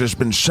wizard has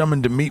been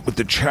summoned to meet with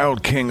the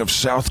Child King of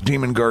South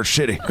Demon Guard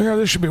City. Yeah,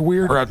 this should be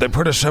weird. Right, they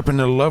put us up in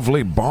a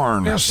lovely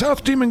barn. Yeah,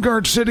 South Demon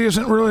Guard City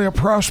isn't really a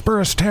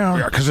prosperous town.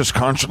 Yeah, because it's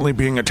concentrated constantly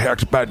being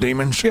attacked by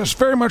demons? Yes,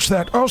 very much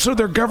that. Also,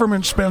 their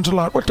government spends a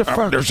lot. What the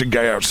fuck? There's a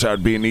guy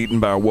outside being eaten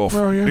by a wolf.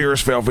 Oh, yeah?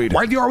 Dearest Velveeta.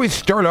 Why do you always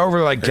start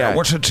over like that?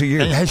 What's it to you?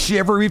 And has she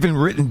ever even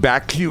written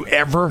back to you,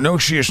 ever? No,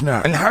 she is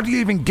not. And how do you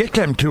even get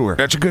them to her?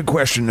 That's a good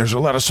question. There's a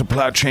lot of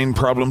supply chain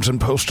problems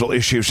and postal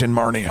issues in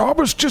Marnia.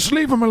 Albus, just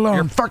leave him alone.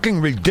 You're fucking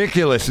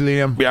ridiculous,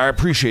 Liam. Yeah, I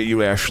appreciate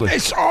you, Ashley.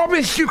 It's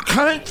Albus, you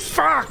cunt.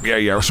 Fuck.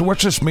 Yeah. So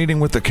what's this meeting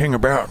with the king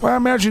about? Well, I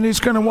imagine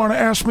he's going to want to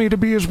ask me to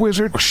be his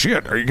wizard. Oh,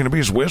 shit, are you going to be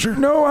his wizard?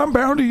 No, I'm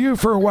bound to you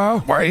for a while.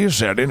 Why is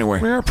that,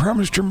 anyway? Yeah, I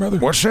promised your mother.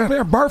 What's that?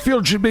 Yeah,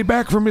 Barfield should be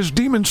back from his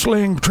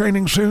demon-slaying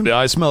training soon. Yeah,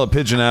 I smell a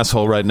pigeon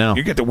asshole right now.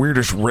 You get the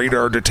weirdest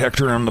radar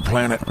detector on the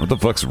planet. What the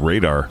fuck's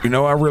radar? You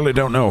know, I really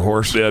don't know,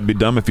 Horse. Yeah, it'd be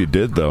dumb if you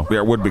did, though. Yeah,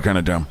 it would be kind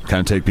of dumb. Kind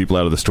of take people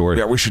out of the story.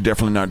 Yeah, we should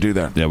definitely not do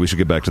that. Yeah, we should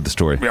get back to the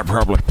story. Yeah,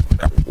 probably.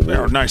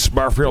 Yeah, nice.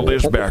 Barfield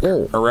is back.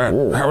 All right.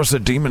 How was the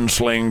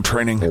demon-slaying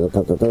training?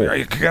 Yeah,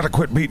 you gotta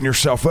quit beating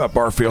yourself up,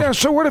 Barfield. Yeah,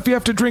 so what if you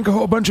have to drink a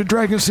whole bunch of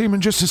dragon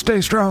semen just to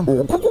stay strong?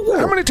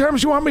 How many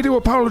times do you want me to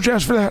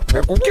apologize for that?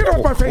 Get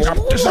off my face.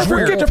 This is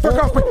weird. Get the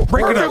fuck off me.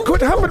 Break it up.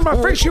 Quit humping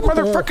my face, you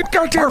motherfucking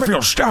goddamn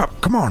Barfield,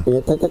 stop. Come on.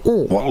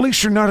 Well, at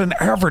least you're not an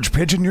average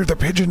pigeon. You're the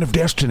pigeon of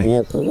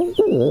destiny.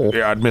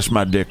 Yeah, I'd miss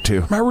my dick,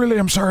 too. I really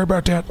am sorry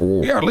about that.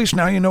 Yeah, at least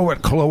now you know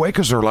what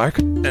cloacas are like.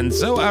 And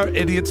so our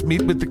idiots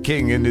meet with the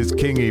king in his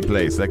kingy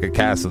place, like a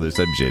castle or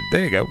some shit.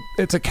 There you go.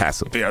 It's a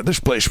castle. Yeah, this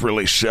place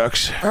really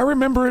sucks. I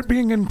remember it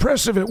being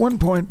impressive at one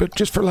point, but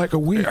just for like a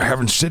week. Yeah,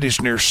 having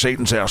cities near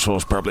Satan's asshole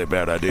is probably a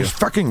bad idea. There's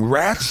fucking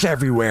rats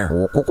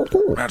everywhere.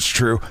 That's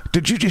true.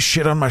 Did you just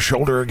shit on my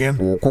shoulder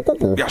again?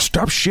 Yeah,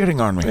 stop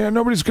shitting on me. Yeah,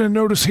 nobody's gonna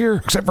notice here,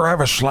 except for I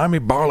have a slimy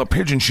ball of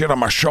pigeon shit on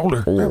my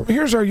shoulder.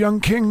 Here's our young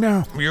king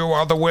now. You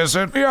are the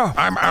wizard? Yeah.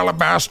 I'm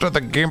Alabaster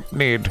the Gimp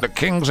Need, the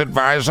king's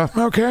advisor.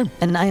 Okay.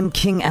 And I'm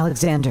King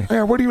Alexander.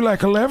 Yeah, what are you,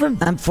 like 11?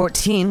 I'm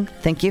 14,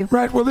 thank you.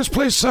 Right, well, this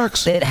place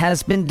sucks. It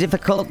has been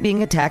difficult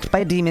being attacked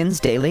by demons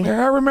daily.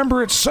 Yeah, I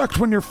remember it sucked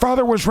when your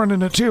father was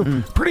running it,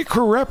 too. Pretty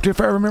corrupt,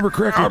 if I remember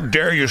correctly. How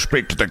dare you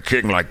speak to the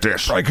king like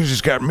this? Right, because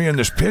he's got me and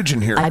this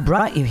pigeon here. I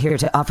brought you here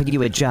to offer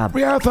you a job.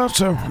 Yeah, I thought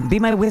so. Be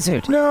my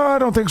wizard. No, I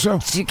don't think so.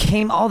 So you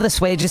came all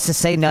this way just to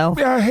say no?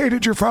 Yeah, I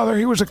hated your father.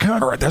 He was a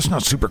cunt. All right, that's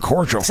not super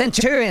cordial.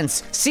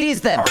 Centurions,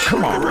 seize them. Oh,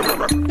 come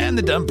on. And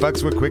the dumb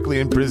fucks were quickly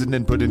imprisoned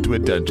and put into a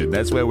dungeon.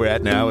 That's where we're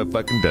at now, a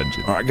fucking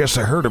dungeon. Oh, I guess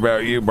I heard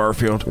about you,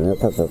 Barfield.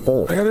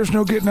 Yeah, there's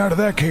no getting out of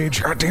that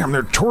cage. God damn,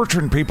 they're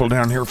torturing people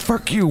down here.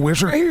 Fuck you,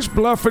 wizard. He's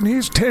bluffing.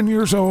 He's 10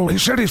 years old. He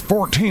said he's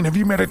 14. Have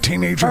you met a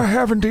teenager? I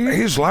have indeed.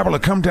 He's liable to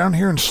come down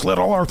here and slit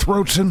all our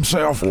throats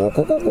himself.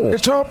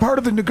 It's all part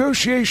of the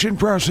negotiation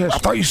process. I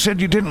thought you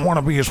said you didn't want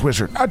to be his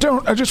wizard. I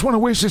don't. I just want to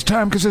waste his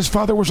time because his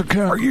father was a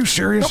cunt. Are you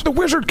serious? No, the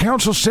wizard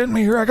council sent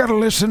me here. I gotta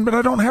listen, but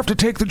I don't have to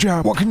take the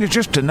job. Well, can you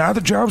just deny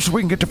the job so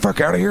we can get the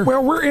fuck out of here?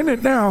 Well, we're in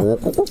it now.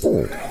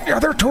 Yeah,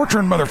 they're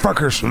torturing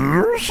motherfuckers.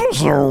 This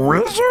is a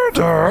wizard,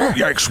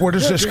 Yikes, what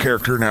is this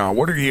character now?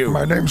 What are you?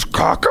 My name's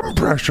Cockham,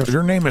 precious.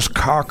 Your name is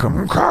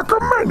Cockham. Cockham,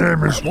 my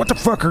name is... What the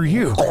fuck are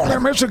you?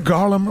 It's a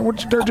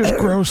golem. They're just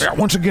gross. Yeah,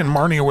 once again,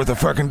 Marnia with the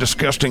fucking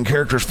disgusting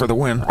characters for the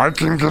win. I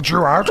can get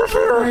you out of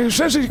here. He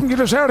says he can get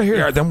us out of here.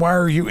 Yeah, then why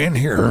are you in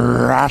here?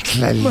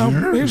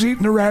 Well, he's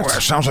eating the rats.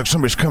 Well, sounds like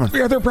somebody's coming.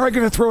 Yeah, they're probably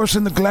going to throw us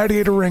in the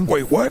gladiator ring.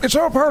 Wait, what? It's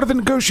all part of the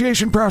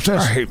negotiation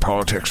process. I hate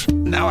politics.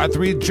 Now our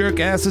three jerk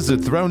asses are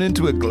thrown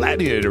into a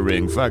gladiator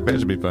ring. Fuck, that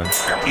should be fun.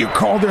 You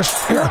call this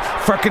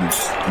fucking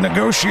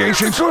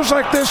negotiation? It goes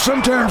like this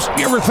sometimes.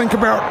 You ever think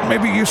about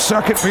maybe you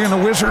suck at being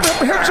a wizard?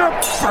 Heads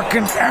up.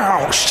 Fucking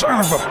ow, son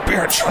of a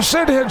bitch. I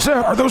said heads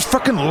up. Are those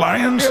fucking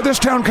lions? Yeah, this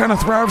town kind of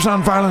thrives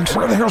on violence.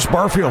 Where the hell's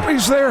Barfield?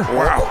 He's there.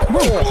 Wow.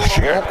 Whoa,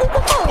 shit.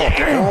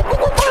 Damn.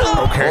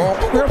 Okay.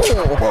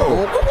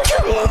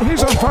 Whoa.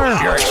 He's on fire.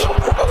 Yikes.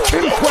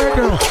 In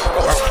fuego.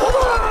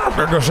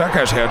 There goes that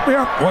guy's head.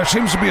 Yeah, well, it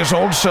seems to be his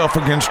old self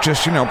against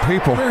just,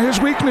 people. His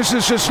weakness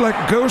is just like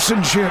ghosts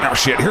and shit. Oh,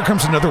 shit, here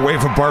comes another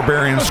wave of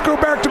barbarians. Let's go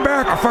back to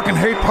back. I fucking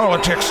hate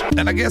politics.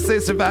 And I guess they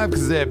survived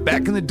because they're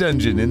back in the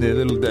dungeon, in their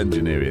little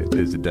dungeon area.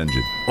 There's a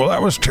dungeon. Well,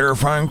 that was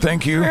terrifying,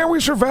 thank you. Yeah, we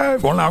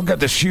survived. Well, now I've got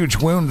this huge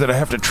wound that I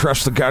have to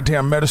trust the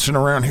goddamn medicine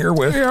around here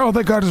with. Yeah, all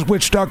they got is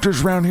witch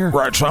doctors around here.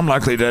 Right, so I'm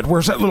likely dead.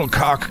 Where's that little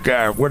cock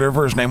guy,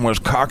 whatever his name was,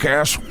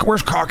 Cockass?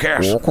 Where's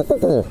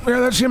Cockass? Yeah,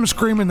 that's him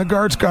screaming. The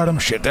guards got him.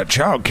 Shit, that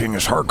Child King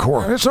is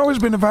hardcore. It's always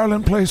been a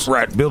violent place.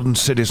 Right, building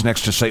cities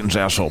next to Satan's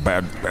asshole.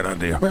 Bad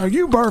idea. Well,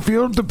 you,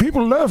 Barfield, the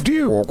people loved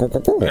you.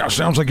 Yeah,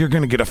 sounds like you're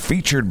gonna get a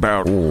featured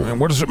bout. And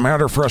what does it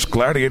matter for us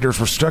gladiators?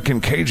 We're stuck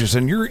in cages,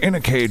 and you're in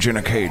a cage in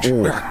a cage.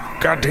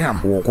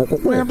 Goddamn.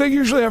 Well, they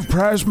usually have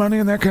prize money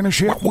and that kind of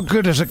shit. What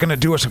good is it gonna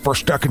do us if we're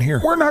stuck in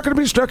here? We're not gonna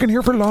be stuck in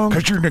here for long.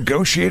 Because you're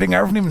negotiating? I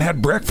haven't even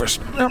had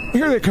breakfast.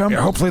 Here they come.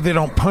 Yeah, hopefully they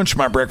don't punch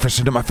my breakfast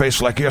into my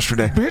face like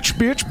yesterday.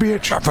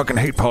 Bitch. I fucking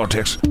hate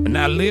politics. And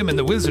now Liam and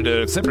the wizard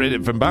are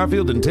separated from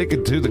Barfield and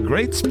taken to the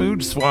Great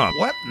Spooge Swamp.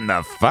 What in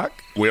the fuck?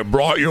 We have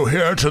brought you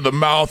here to the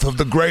mouth of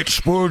the Great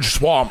Spooge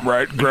Swamp,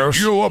 right, Gross?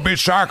 You will be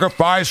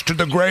sacrificed to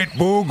the Great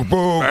Boog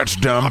Boog. That's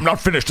dumb. I'm not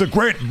finished. The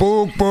Great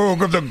Boog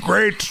Boog of the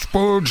Great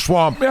Spooge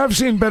Swamp. Yeah, I've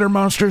seen better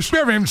monsters. We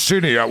haven't even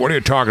seen it yet. What are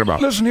you talking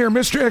about? Listen here,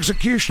 Mr.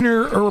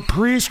 Executioner or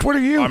priest, what are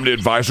you? I'm the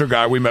advisor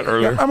guy we met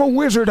earlier. Yeah, I'm a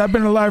wizard. I've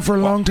been alive for a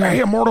long time. Hey,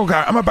 immortal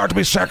guy, I'm about to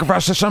be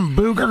sacrificed to some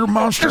booger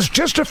monster. It's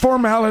just a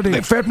formality.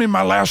 They fed me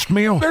my last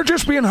meal. They're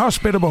just being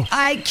hospitable.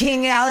 I,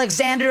 King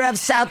Alexander of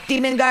South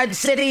Demon Guard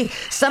City,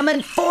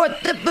 summon forth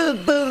the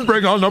Boog Boog.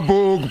 Bring on the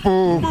Boog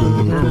Boog.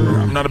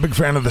 I'm not a big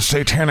fan of the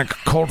satanic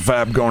cult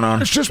vibe going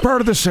on. It's just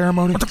part of the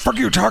ceremony. What the fuck are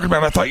you talking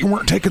about? I thought you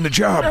weren't taking the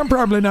job. I'm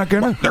probably not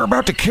gonna. They're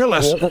about to kill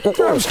us.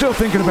 I'm still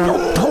thinking about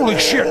it. Holy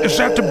shit, is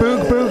that the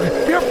Boog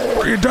Boog? Yep.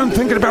 Are you done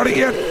thinking about it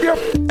yet?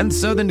 Yep. And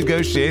so the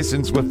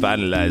negotiations were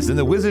finalized, and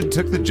the wizard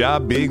took the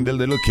job being the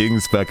little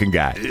king's fucking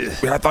guy.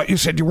 I thought you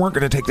said you weren't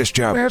going to take this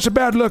job. It's a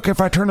bad look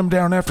if I turn him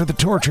down after the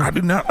torture. I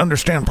do not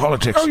understand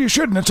politics. Oh, you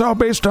shouldn't. It's all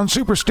based on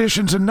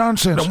superstitions and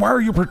nonsense. Then why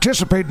are you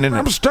participating in it?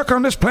 I'm stuck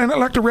on this planet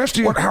like the rest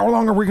of you. How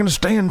long are we going to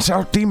stay in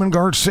South Demon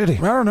Guard City?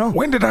 I don't know.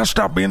 When did I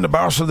stop being the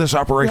boss of this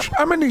operation?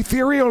 I'm an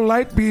ethereal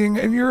light being,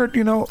 and you're,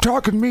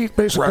 talking meat,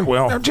 basically. Right,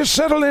 well. Now just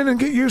settle in and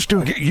get used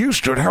to it. Get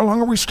used to it? How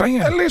long are we staying?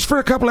 At least for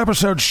a couple episodes.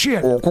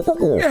 Shit.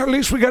 Yeah, at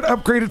least we got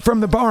upgraded from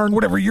the barn.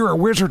 Whatever, you're a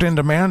wizard in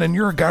demand, and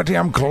you're a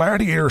goddamn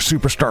gladiator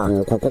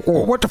superstar.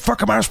 What the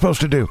fuck am I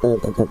supposed to do?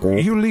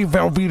 You leave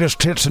Velveeta's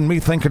tits and me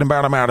thinking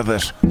about him out of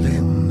this.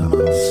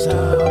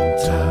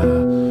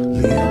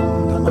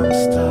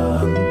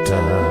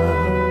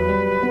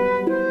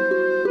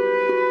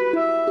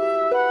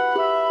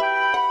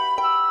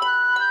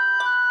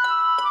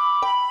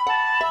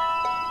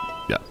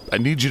 I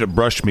need you to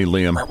brush me,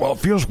 Liam. Right, well, it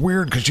feels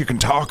weird because you can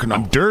talk and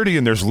I'm dirty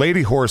and there's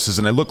lady horses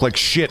and I look like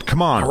shit.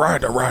 Come on. All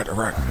right.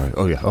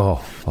 Oh, yeah.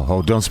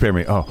 Oh, don't spare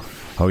me. Oh,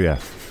 yeah.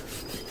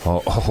 Oh,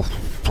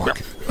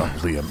 fuck. Oh,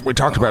 Liam. We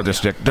talked about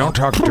this, Dick. Don't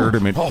talk dirt to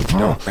me.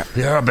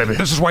 Yeah, baby.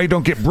 This is why you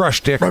don't get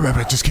brushed, Dick.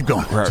 Right. Just keep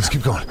going. Right. Just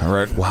keep going. All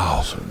right.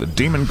 Wow. So the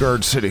Demon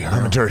Guard City.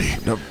 I'm a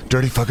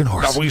dirty fucking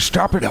horse. Now, will you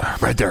stop it? Yeah,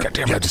 right there. God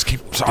damn it. Yeah, just keep.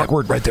 It's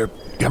awkward. Right there.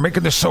 You're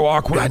making this so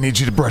awkward. I need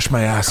you to brush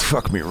my ass.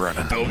 Fuck me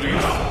running.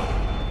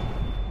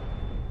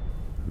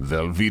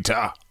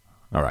 Velveeta.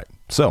 All right.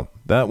 So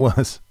that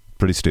was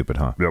pretty stupid,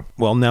 huh? Yep.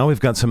 Well, now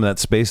we've got some of that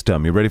space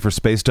dumb. You ready for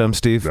space dumb,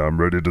 Steve?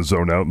 I'm ready to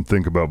zone out and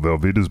think about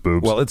Velveeta's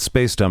boobs. Well, it's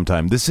space dumb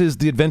time. This is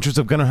The Adventures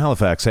of Gunnar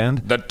Halifax and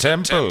the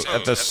temple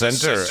at the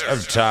center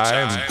of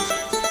time.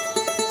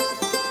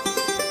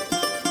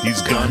 He's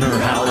Gunnar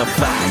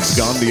Halifax. He's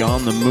gone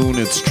beyond the moon,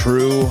 it's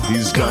true.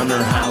 He's Gunnar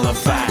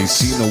Halifax. He's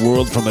seen the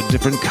world from a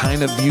different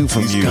kind of view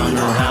from you. He's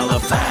Gunnar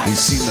Halifax. He's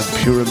seen the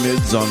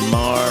pyramids on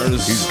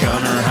Mars. He's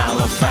Gunnar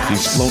Halifax.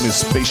 He's flown his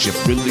spaceship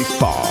really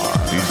far.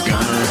 He's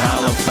Gunnar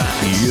Halifax.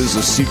 He is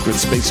a secret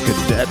space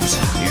cadet.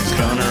 He's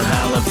Gunnar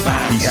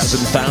Halifax. He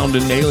hasn't found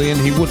an alien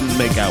he wouldn't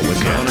make out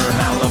with. Gunnar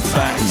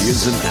Halifax. He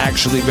isn't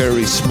actually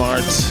very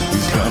smart.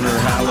 He's Gunnar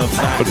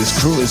Halifax. But his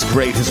crew is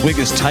great, his wig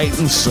is tight,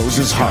 and so's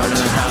his heart.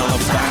 Gunnar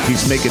Halifax.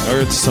 He's making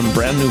Earth some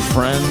brand new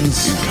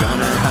friends. He's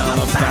Gunnar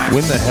Halifax.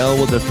 When the hell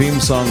will the theme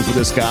song for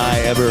this guy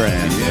ever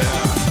end?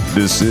 Yeah.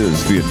 This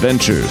is The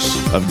Adventures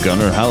of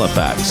Gunnar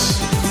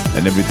Halifax,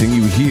 and everything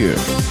you hear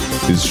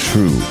is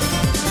true.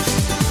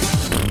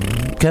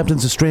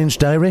 Captain's a Strange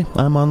Diary.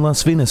 I'm on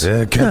Las Vegas.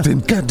 Captain.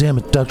 God damn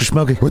it, Dr.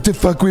 Smokey. What the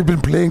fuck? We've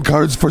been playing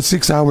cards for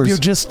 6 hours. You're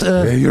just,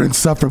 you're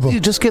insufferable. You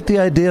just get the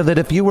idea that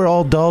if you were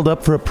all dolled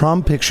up for a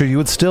prom picture, you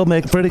would still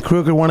make Freddy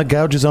Krueger want to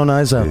gouge his own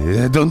eyes out.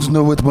 I don't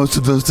know what most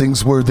of those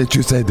things were that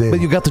you said. But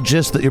you got the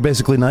gist that you're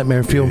basically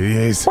nightmare fuel.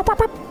 Yes.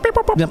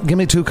 Yep, give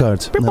me 2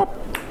 cards.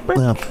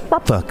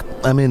 Fuck.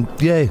 I mean,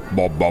 yay.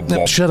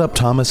 Shut up,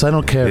 Thomas. I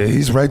don't care. Yeah,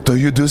 he's right, though.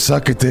 You do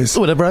suck at this.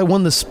 Whatever. I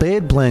won the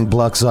spade playing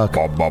block sock.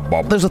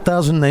 There's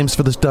 1,000 names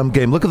for this dumb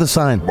game. Look at the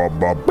sign.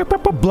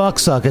 Block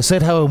sock. I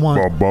said how I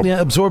want.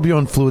 Yeah, absorb your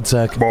own fluid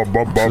sac.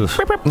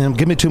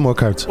 Give me 2 more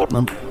cards.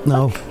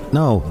 No.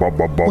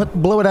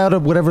 What? Blow it out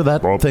of whatever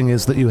that thing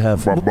is that you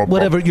have.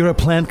 Whatever. You're a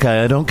plant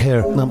guy. I don't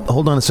care.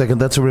 Hold on a second.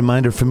 That's a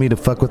reminder for me to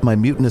fuck with my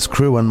mutinous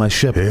crew on my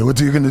ship. What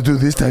are you going to do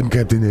this time,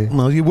 Captain?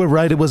 Well, you were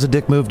right. It was a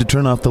dick move to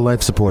turn off the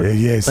life support.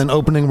 Yes. And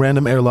opening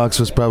random airlocks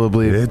was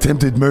probably...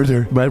 attempted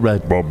murder.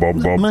 Right.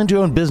 Mind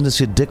your own business,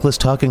 you dickless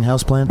talking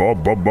houseplant.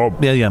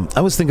 Yeah.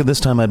 I was thinking this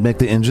time I'd make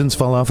the engines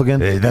fall off again.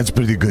 That's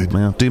pretty good.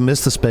 Well, do you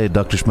miss the spade,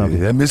 Dr.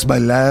 Smokey? I miss my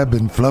lab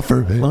and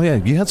fluffer. Oh, yeah.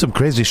 You had some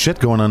crazy shit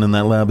going on in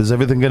that lab. Is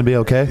everything going to be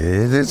okay?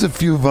 There's a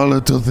few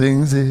volatile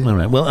things. All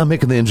right. Well, I'm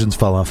making the engines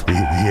fall off.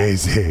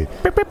 Yes.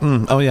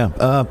 Oh, yeah.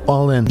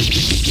 All in.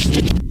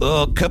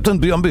 Captain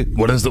Biombi.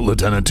 What is it,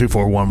 Lieutenant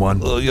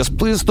 2411? Yes,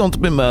 please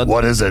don't be mad.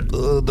 What is it?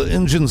 The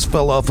engines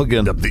fell off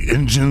again. Yep, the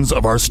engines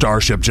of our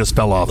starship just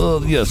fell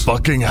off. Yes.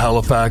 Fucking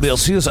Halifax.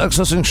 Yes, he is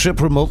accessing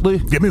ship remotely.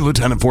 Give me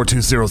Lieutenant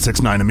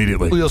 42069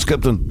 immediately. Yes,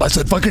 Captain. I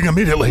said fucking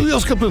immediately.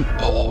 Yes, Captain.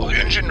 Oh,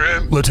 engine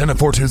room. Lieutenant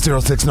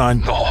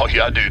 42069. Oh,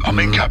 yeah, dude. I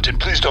mean, Captain,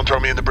 please don't throw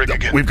me in the brig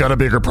again. We've got a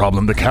bigger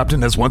problem. The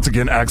captain has once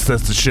again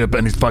accessed the ship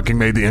and he's fucking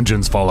made the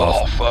engines fall off.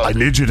 Oh, fuck. I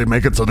need you to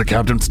make it so the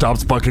captain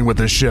stops fucking with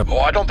this ship. Oh,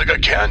 I don't think I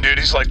can, dude.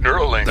 He's like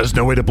Neuralink. There's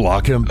no way to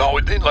block him. No,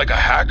 it ain't like a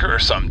hacker or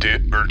something,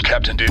 dude. Or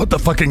Captain, dude. Put the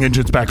fucking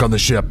engines back on the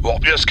ship. Oh,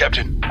 yes,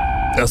 Captain.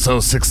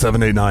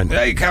 SO6789.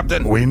 Hey,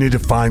 Captain. We need to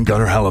find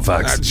Gunner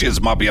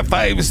Halifax. Mafia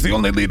 5 is the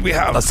only lead we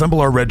have.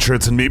 Assemble our red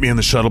shirts and meet me in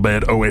the shuttle bay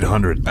at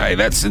 0800. Hey,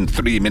 that's in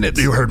 3 minutes.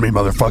 You heard me,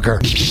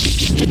 motherfucker.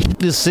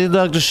 You see,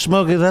 Dr.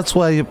 Smokey, that's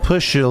why you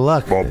push your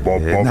luck.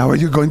 Now are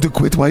you going to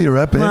quit while you're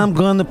up, eh? I'm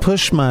going to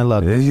push my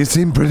luck. You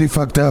seem pretty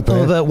fucked up, eh?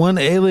 Oh, that one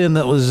alien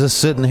that was just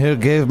sitting here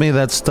gave me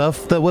that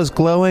stuff that was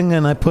glowing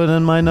and I put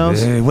in my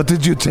nose. Hey, what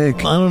did you take?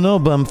 I don't know,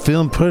 but I'm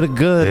feeling pretty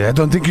good. I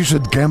don't think you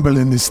should gamble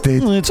in this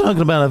state. What are you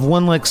talking about? I've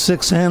won like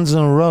 6 hands in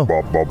a row.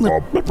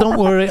 Don't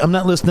worry, I'm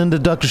not listening to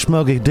Dr.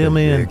 Smokey. Deal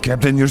me in.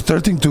 Captain, you're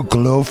starting to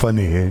glow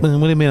funny, eh? What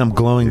do you mean I'm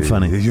glowing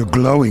funny? You're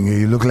glowing, eh?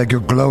 You look like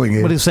you're glowing,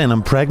 eh? What are you saying?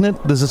 I'm pregnant?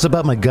 Is this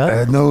about my gut?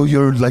 No,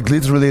 you're like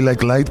literally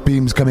like light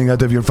beams coming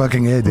out of your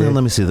fucking head, eh?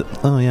 Let me see that.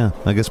 Oh, yeah.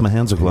 I guess my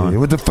hands are glowing.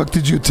 What the fuck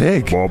did you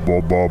take?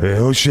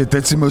 Oh shit,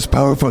 that's the most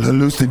powerful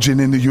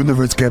hallucinogen in the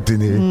universe, Captain,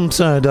 eh?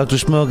 Sorry, Dr.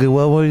 Smokey.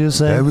 What were you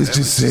saying? I was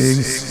just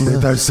saying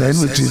that our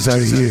sandwiches are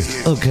here.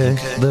 Okay.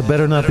 There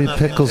better not be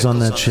pickles on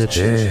that shit.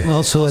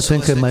 Also, I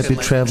think I might be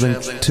traveling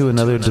to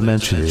another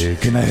dimension.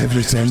 Can I have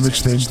your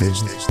sandwich then?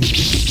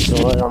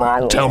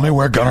 Tell me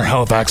where Gunner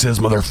Halifax is,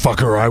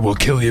 motherfucker, or I will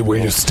kill you where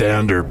you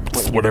stand, or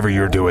whatever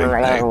you're doing.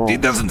 He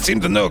doesn't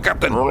seem to know,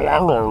 Captain.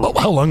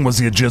 How long was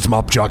he a jizz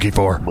mop jockey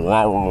for?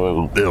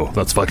 Ew,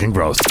 that's fucking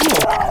gross.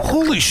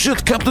 Holy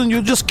shit, Captain,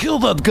 you just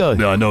killed that guy.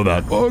 Yeah, I know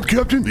that.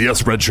 Captain?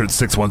 Yes, Redshirt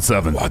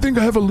 617. I think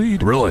I have a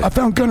lead. Really? I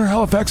found Gunner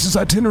Halifax's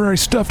itinerary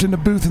stuffed in a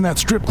booth in that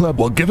strip club.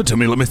 Well, give it to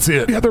me. Let me see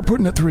it. Yeah, they're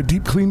putting it through a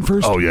deep clean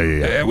first. Oh,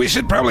 yeah. We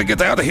should probably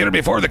get out of here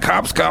before the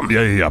cops come.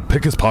 Yeah.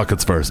 Pick his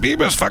pockets first.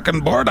 Keep his fucking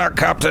board out,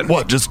 Captain.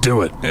 What? Just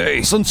do it.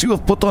 Hey. Since you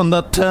have put on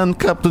that tan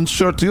captain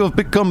shirt, you have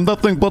become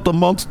nothing but a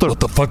monster. What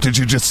the fuck did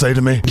you just say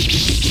to me?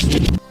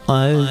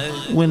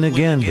 I win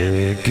again.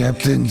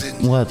 Captain.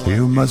 What?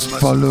 You must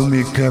follow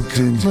me,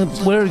 Captain.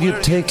 Where are you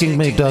taking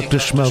me, Dr.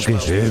 Smokey?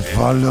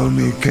 Follow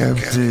me,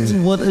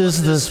 Captain. What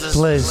is this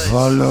place?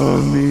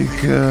 Follow me,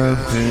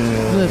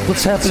 Captain.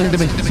 What's happening to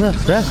me?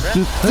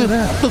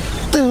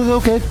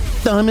 Okay,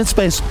 now I'm in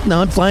space.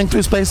 Now I'm flying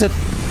through space at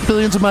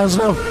billions of miles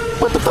an hour.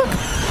 What the fuck?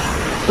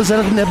 Was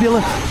that a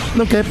nebula?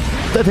 Okay,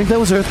 I think that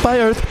was Earth. Bye,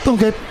 Earth.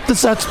 Okay,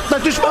 this sucks.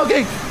 Dr.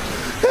 Smokey!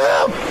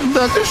 Help!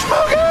 Dr.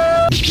 Smokey!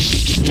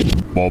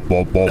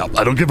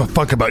 I don't give a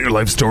fuck about your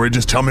life story.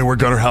 Just tell me where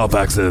Gunner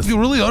Halifax is. You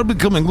really are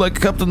becoming like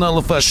Captain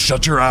Halifax.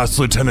 Shut your ass,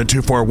 Lieutenant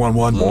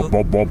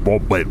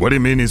 2411. Wait, what do you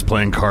mean he's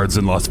playing cards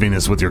in Las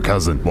Vegas with your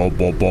cousin?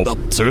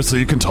 Seriously,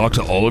 you can talk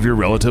to all of your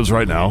relatives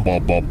right now?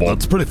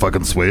 That's pretty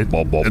fucking sweet.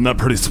 Isn't that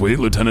pretty sweet,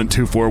 Lieutenant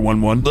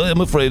 2411? I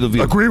am afraid of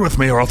you. Agree with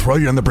me or I'll throw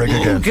you in the brig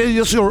again. Okay,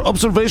 yes, your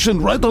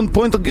observation right on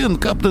point again,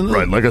 Captain.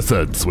 Right, like I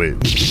said, sweet.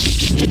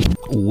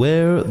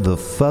 Where the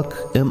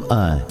fuck am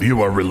I?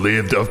 You are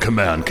relieved of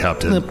command,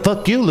 Captain.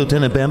 Fuck you,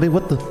 Lieutenant Bambi.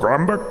 What the?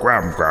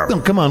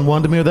 Oh, come on,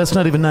 Wandamir. That's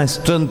not even nice.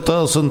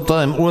 10,000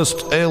 time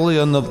worst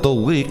alien of the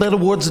week. That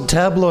award's a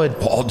tabloid.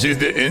 Oh, dude,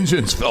 the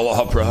engines fell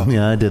off, bro.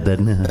 Yeah, I did that.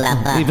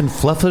 Even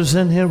Fluffer's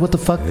in here? What the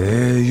fuck?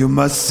 You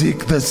must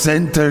seek the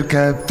center,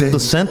 Captain. The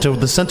center?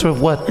 The center of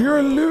what? You're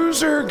a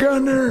loser,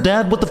 Gunner.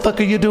 Dad, what the fuck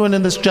are you doing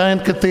in this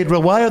giant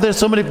cathedral? Why are there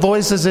so many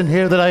voices in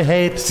here that I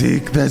hate?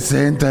 Seek the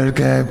center,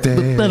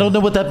 Captain. I don't know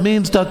what that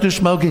means, Dr.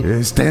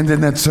 Smokey. Stand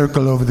in that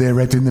circle over there,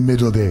 right in the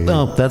middle there.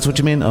 Oh, that's what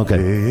you mean? Okay.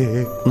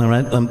 All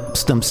right, I'm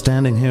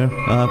standing here.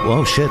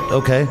 Oh, shit.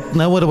 Okay.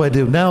 Now what do I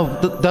do? Now,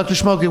 Dr.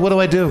 Smokey, what do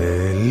I do?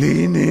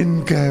 Lean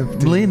in,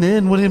 Captain. Lean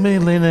in? What do you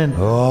mean, lean in?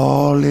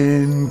 All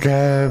in,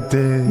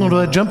 Captain. Well, do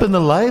I jump in the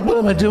light? What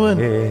am I doing?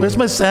 Where's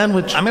my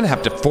sandwich? I'm gonna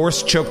have to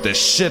force choke the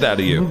shit out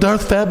of you.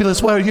 Darth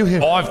Fabulous, why are you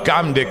here? I've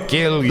come to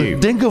kill you.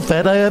 Dingo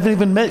Fat, I haven't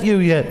even met you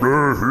yet.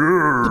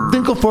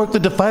 Dingo Fork the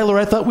Defiler,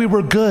 I thought we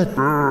were good.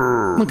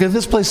 Okay,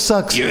 this place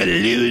sucks. You're a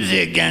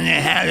loser,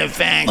 Gunner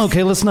Halifax.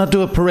 Okay, let's not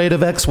do a parade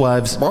of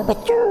ex-wives.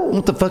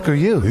 What the fuck are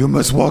you? You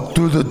must walk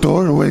through the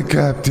doorway,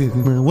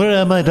 Captain. Where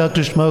am I,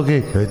 Dr.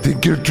 Smokey? I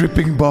think you're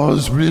tripping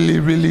balls really,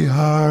 really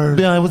hard.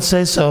 Yeah, I would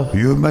say so.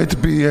 You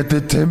might be at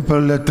the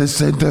temple at the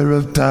center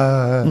of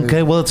time.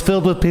 Okay, well, it's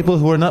filled with people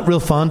who are not real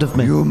fond of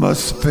me. You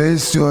must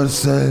face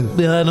yourself.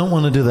 Yeah, I don't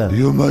want to do that.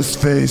 You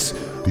must face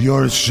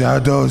your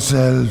shadow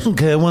self.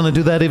 Okay, I want to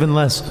do that even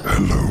less.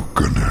 Hello,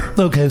 Gunner.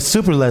 Okay,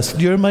 super less.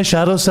 You're my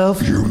shadow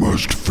self? You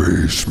must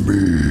face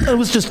me. I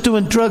was just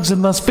doing drugs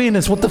in Las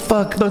Vegas. What the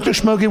fuck? Dr.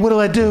 Schmoggy, what do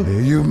I do?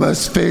 You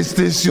must face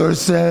this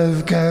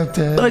yourself,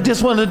 Captain. I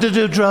just wanted to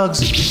do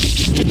drugs.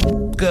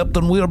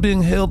 Captain, we are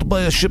being hailed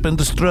by a ship in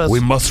distress.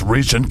 We must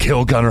reach and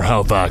kill Gunner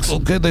Halifax.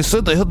 Okay, they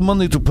said they had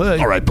money to pay.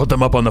 All right, put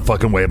them up on the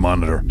fucking wave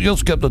monitor.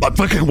 Yes, Captain. I'm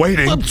fucking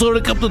waiting. I'm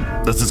sorry, Captain.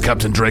 This is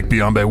Captain Drake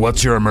Biombe.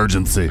 What's your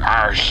emergency?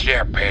 Our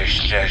ship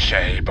is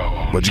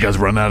disabled. Would you guys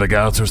run out of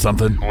gas or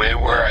something? We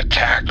were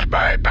attacked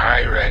by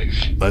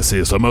pirates. I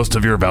see, so most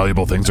of your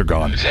valuable things are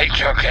gone. They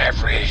took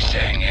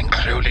everything,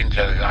 including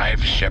the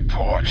life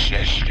support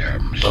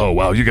systems. Oh,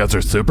 wow, you guys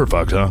are super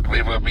fucked, huh?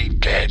 We will be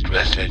dead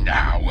within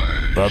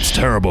hours. That's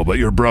terrible, but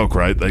you're broke,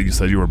 right? You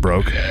said you were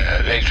broke?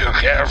 They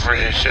took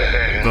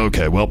everything.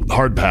 Okay, well,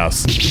 hard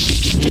pass.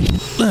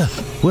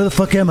 Where the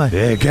fuck am I?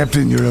 Yeah,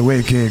 Captain, you're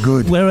awake.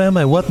 Good. Where am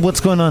I? What's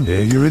going on?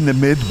 You're in the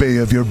med bay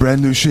of your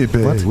brand new ship.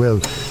 What? Well,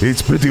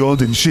 it's pretty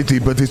old and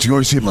shitty, but it's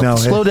your ship now.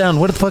 Slow down.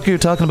 What the fuck are you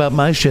talking about,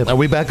 my ship? Are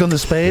we back on the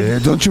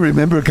Spade? Don't you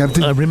remember,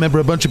 Captain? I remember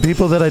a bunch of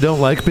people that I don't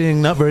like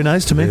being not very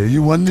nice to me.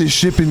 You won this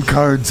ship in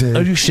cards.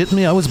 Are you shitting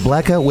me? I was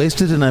blackout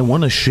wasted and I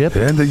won a ship?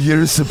 And a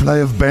year's supply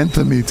of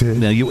bantha meat.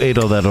 Now, you ate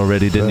all that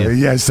already, didn't you?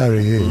 Yeah,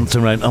 sorry. It's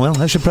all right.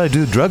 Well, I should probably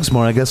do drugs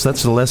more. I guess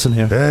that's the lesson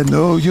here.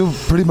 No, you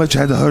pretty much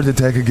had a heart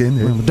attack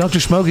again. Dr.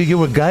 Schmoggy, you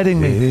were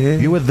guiding me.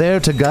 You were there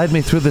to guide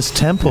me through this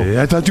temple.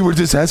 I thought you were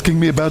just asking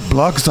me about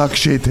block sock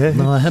shit.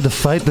 No, I had to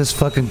fight this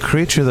fucking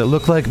creature that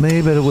looked like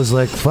me, but it was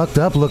like fucked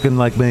up looking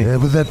like me.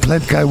 But that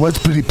plant guy was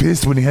pretty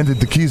pissed when he handed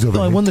the keys over.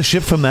 I won the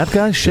ship from that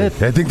guy?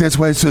 Shit. I think that's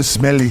why it's so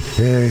smelly.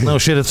 No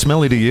shit, it's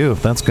smelly to you.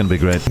 That's gonna be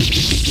great.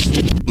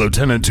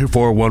 Lieutenant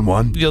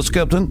 2411? Yes,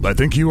 Captain? I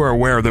think you are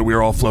aware that we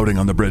are all floating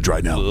on the bridge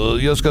right now.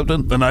 Yes,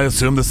 Captain? Then I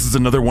assume this is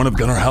another one of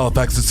Gunner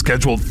Halifax's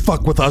scheduled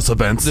fuck with us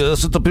events.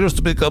 Yes, it appears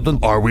to be, Captain.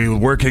 Are we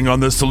working on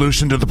this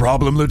solution to the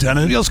problem,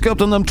 Lieutenant? Yes,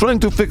 Captain, I'm trying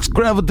to fix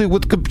gravity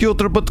with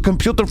computer, but the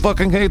computer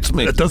fucking hates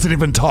me. It doesn't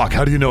even talk.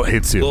 How do you know it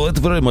hates you? Oh, it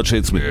very much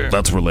hates me.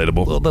 That's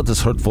relatable. Oh, that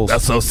is hurtful.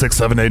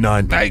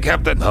 SO6789. Hey,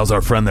 Captain. How's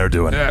our friend there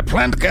doing?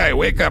 Plant guy,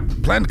 wake up.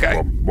 Plant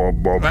guy.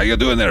 How you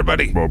doing there,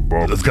 buddy?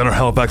 Is Gunner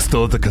Halifax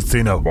still at the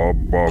casino?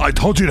 I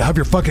told you to have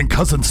your fucking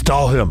cousin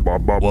stall him.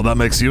 Well, that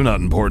makes you not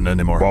important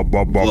anymore.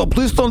 Oh,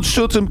 please don't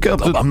shoot him,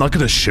 Captain. I'm not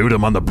going to shoot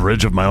him on the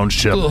bridge of my own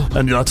ship.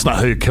 And that's not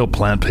how you kill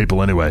plant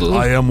people anyway.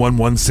 I am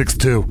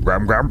 1162.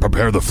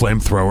 Prepare the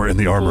flamethrower in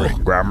the armory.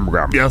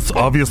 Yes,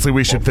 obviously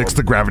we should fix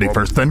the gravity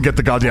first, then get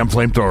the goddamn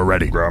flamethrower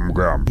ready.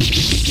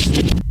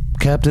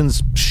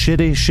 Captain's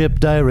shitty ship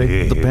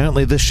diary.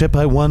 Apparently this ship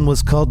I won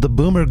was called the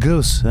Boomer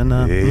Goose, and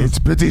it's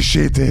pretty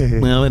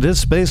shitty. Well, it is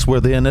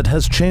space-worthy, and it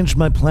has changed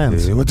my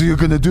plans. What are you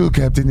gonna do,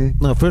 Captain?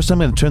 No, first I'm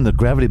gonna turn the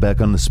gravity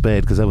back on the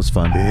Spade, because that was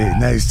fun.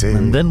 Nice.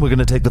 And then we're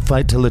gonna take the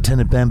fight to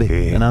Lieutenant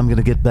Bambi, and I'm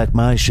gonna get back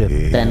my ship.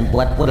 Then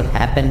what will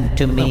happen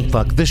to me? Oh,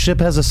 fuck, this ship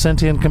has a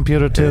sentient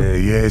computer, too.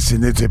 Yes,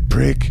 and it's a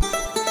prick.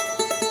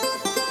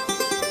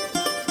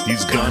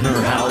 He's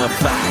Gunner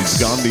Halifax. He's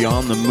gone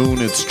beyond the moon,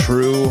 it's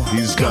true.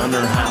 He's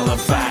Gunner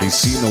Halifax. He's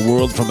seen the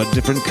world from a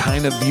different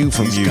kind of view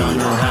from you. He's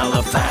Gunner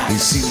Halifax.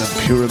 He's seen the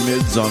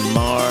pyramids on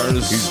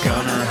Mars. He's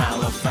Gunner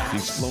Halifax.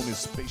 He's flown his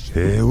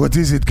spaceship. What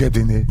is it,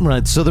 Captain?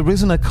 Right, so the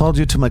reason I called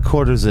you to my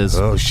quarters is...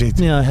 Oh, shit.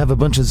 Yeah, I have a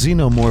bunch of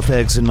xenomorph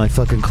eggs in my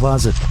fucking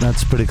closet.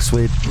 That's pretty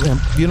sweet.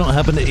 You don't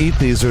happen to eat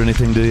these or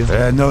anything, do you?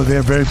 No,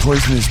 they're very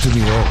poisonous to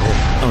me.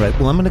 All right,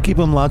 well, I'm gonna keep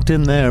them locked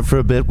in there for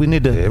a bit. We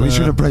need to... we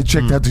should have probably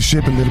checked out the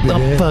ship a little bit.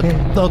 Oh, fuck.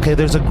 Okay,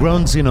 there's a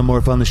grown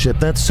xenomorph on the ship.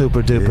 That's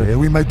super duper.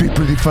 We might be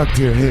pretty fucked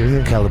here.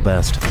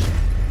 Calabast.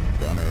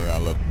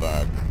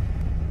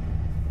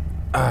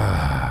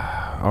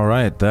 All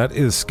right, that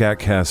is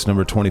SKATCAST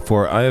number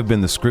 24. I have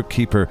been the script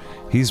keeper.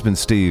 He's been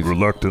Steve.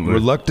 Reluctantly.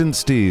 Reluctant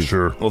Steve.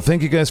 Sure. Well,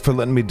 thank you guys for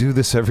letting me do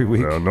this every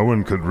week. Yeah, no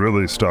one could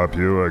really stop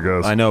you, I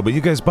guess. I know, but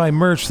you guys buy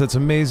merch. That's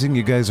amazing.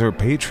 You guys are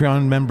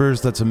Patreon members.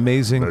 That's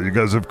amazing. You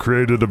guys have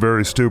created a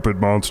very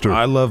stupid monster.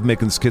 I love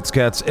making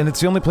SKATCAST, and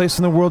it's the only place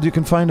in the world you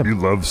can find them. You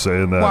love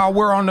saying that. While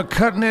we're on the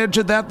cutting edge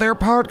of that there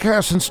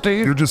podcasting,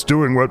 Steve. You're just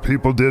doing what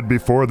people did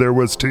before there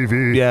was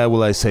TV. Yeah,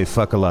 well, I say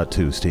fuck a lot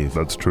too, Steve.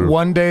 That's true.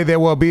 One day there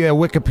will be a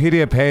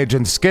Wikipedia page,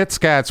 and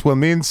SKATCAST will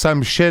mean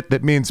some shit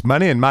that means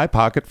money in my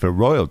pocket for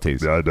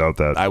royalties. Yeah, I doubt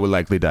that. I would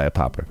likely die a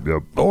pauper.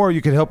 Yep. Or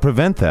you could help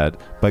prevent that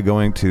by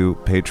going to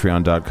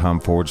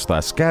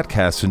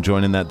patreon.com/SKATCAST and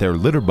joining that there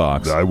litter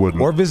box. I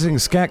wouldn't. Or visiting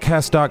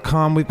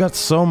SKATCAST.com. We've got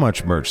so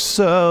much merch.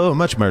 So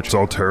much merch. It's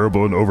all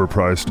terrible and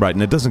overpriced. Right,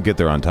 and it doesn't get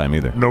there on time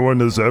either. No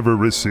one has ever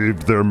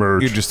received their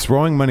merch. You're just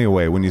throwing money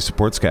away when you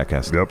support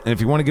SKATCAST. Yep. And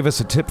if you want to give us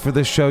a tip for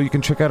this show, you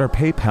can check out our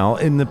PayPal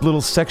in the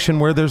little section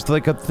where there's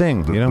like a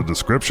thing, The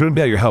description?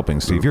 Yeah, you're helping.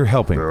 Steve. You're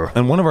helping.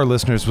 And one of our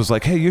listeners was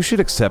like, hey, you should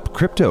accept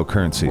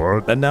cryptocurrency.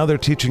 What? And now they're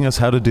teaching us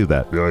how to do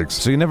that. Yikes.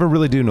 So you never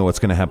really do know what's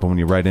going to happen when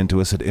you write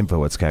into us at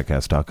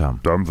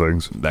info@scatcast.com. Dumb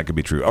things. That could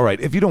be true. All right,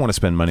 if you don't want to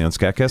spend money on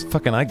SKATCAST,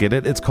 fucking I get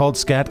it. It's called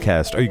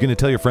SKATCAST. Are you going to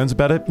tell your friends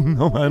about it?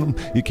 No, I don't.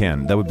 You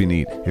can. That would be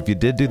neat. If you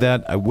did do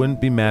that, I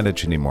wouldn't be mad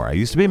at you anymore. I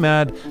used to be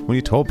mad when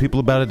you told people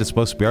about it. It's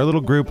supposed to be our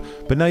little group,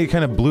 but now you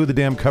kind of blew the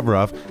damn cover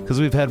off because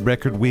we've had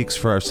record weeks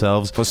for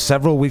ourselves for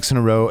several weeks in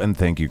a row, and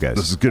thank you guys.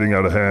 This is getting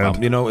out of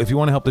hand. You know, if you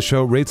want to help the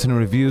show, rates and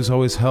reviews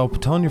always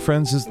help. Telling your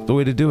friends is the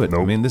way to do it.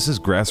 Nope. I mean, this is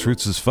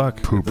grassroots as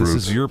fuck. Poop This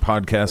roots. is your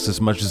podcast as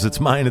much as it's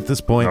mine at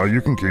this point. No,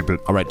 you can keep it.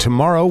 All right,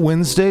 tomorrow,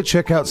 Wednesday,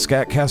 check out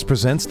SKATCAST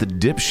Presents The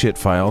Dipshit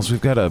Files.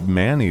 We've got a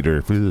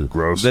man-eater. Ugh.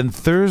 Gross. Then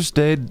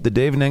Thursday, the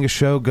Dave and Angus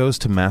Show goes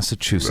to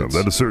Massachusetts.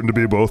 That is certain to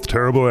be both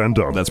terrible and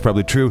dumb. That's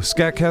probably true.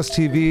 SKATCAST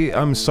TV,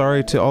 I'm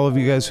sorry to all of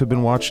you guys who've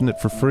been watching it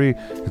for free.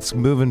 It's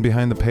moving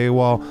behind the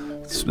paywall.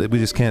 We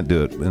just can't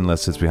do it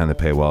unless it's behind the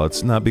paywall.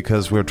 It's not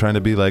because we're trying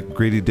to be like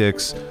greedy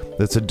dicks.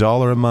 It's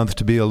 $1 a month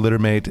to be a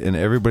littermate, and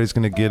everybody's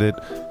going to get it.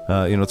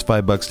 It's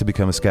 $5 to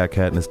become a Scat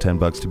Cat, and it's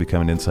 $10 to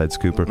become an Inside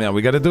Scooper. Yeah,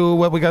 we got to do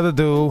what we got to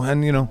do,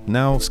 and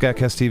now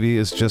SKATCAST TV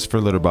is just for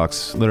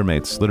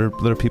littermates,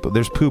 litter people.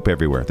 There's poop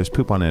everywhere. There's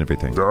poop on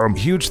everything. Dumb.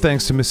 Huge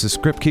thanks to Mrs.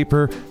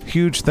 Scriptkeeper.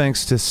 Huge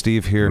thanks to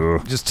Steve here.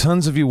 Just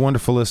tons of you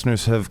wonderful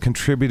listeners have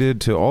contributed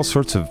to all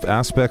sorts of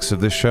aspects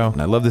of this show.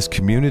 And I love this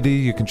community.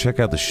 You can check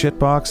out the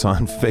Shitbox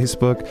on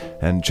Facebook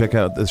and check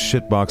out the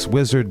Shitbox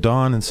Wizard,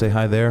 Dawn, and say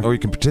hi there. Or you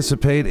can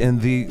participate in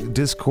the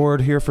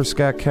Discord here for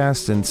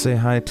SKATCAST and say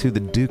hi to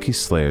the Dookie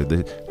Slayer,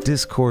 the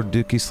Discord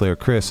Dookie Slayer,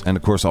 Chris, and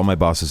of course all my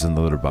bosses in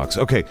the litter box.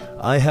 Okay,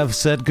 I have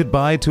said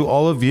goodbye to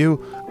all of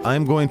you.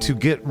 I'm going to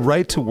get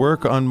right to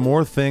work on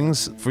more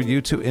things for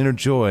you to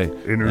enjoy.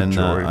 And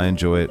I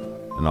enjoy it,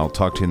 and I'll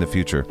talk to you in the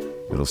future.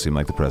 It'll seem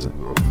like the present.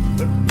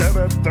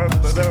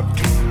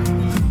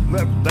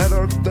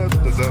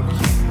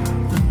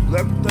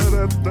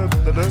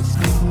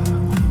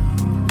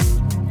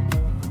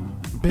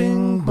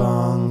 Bing.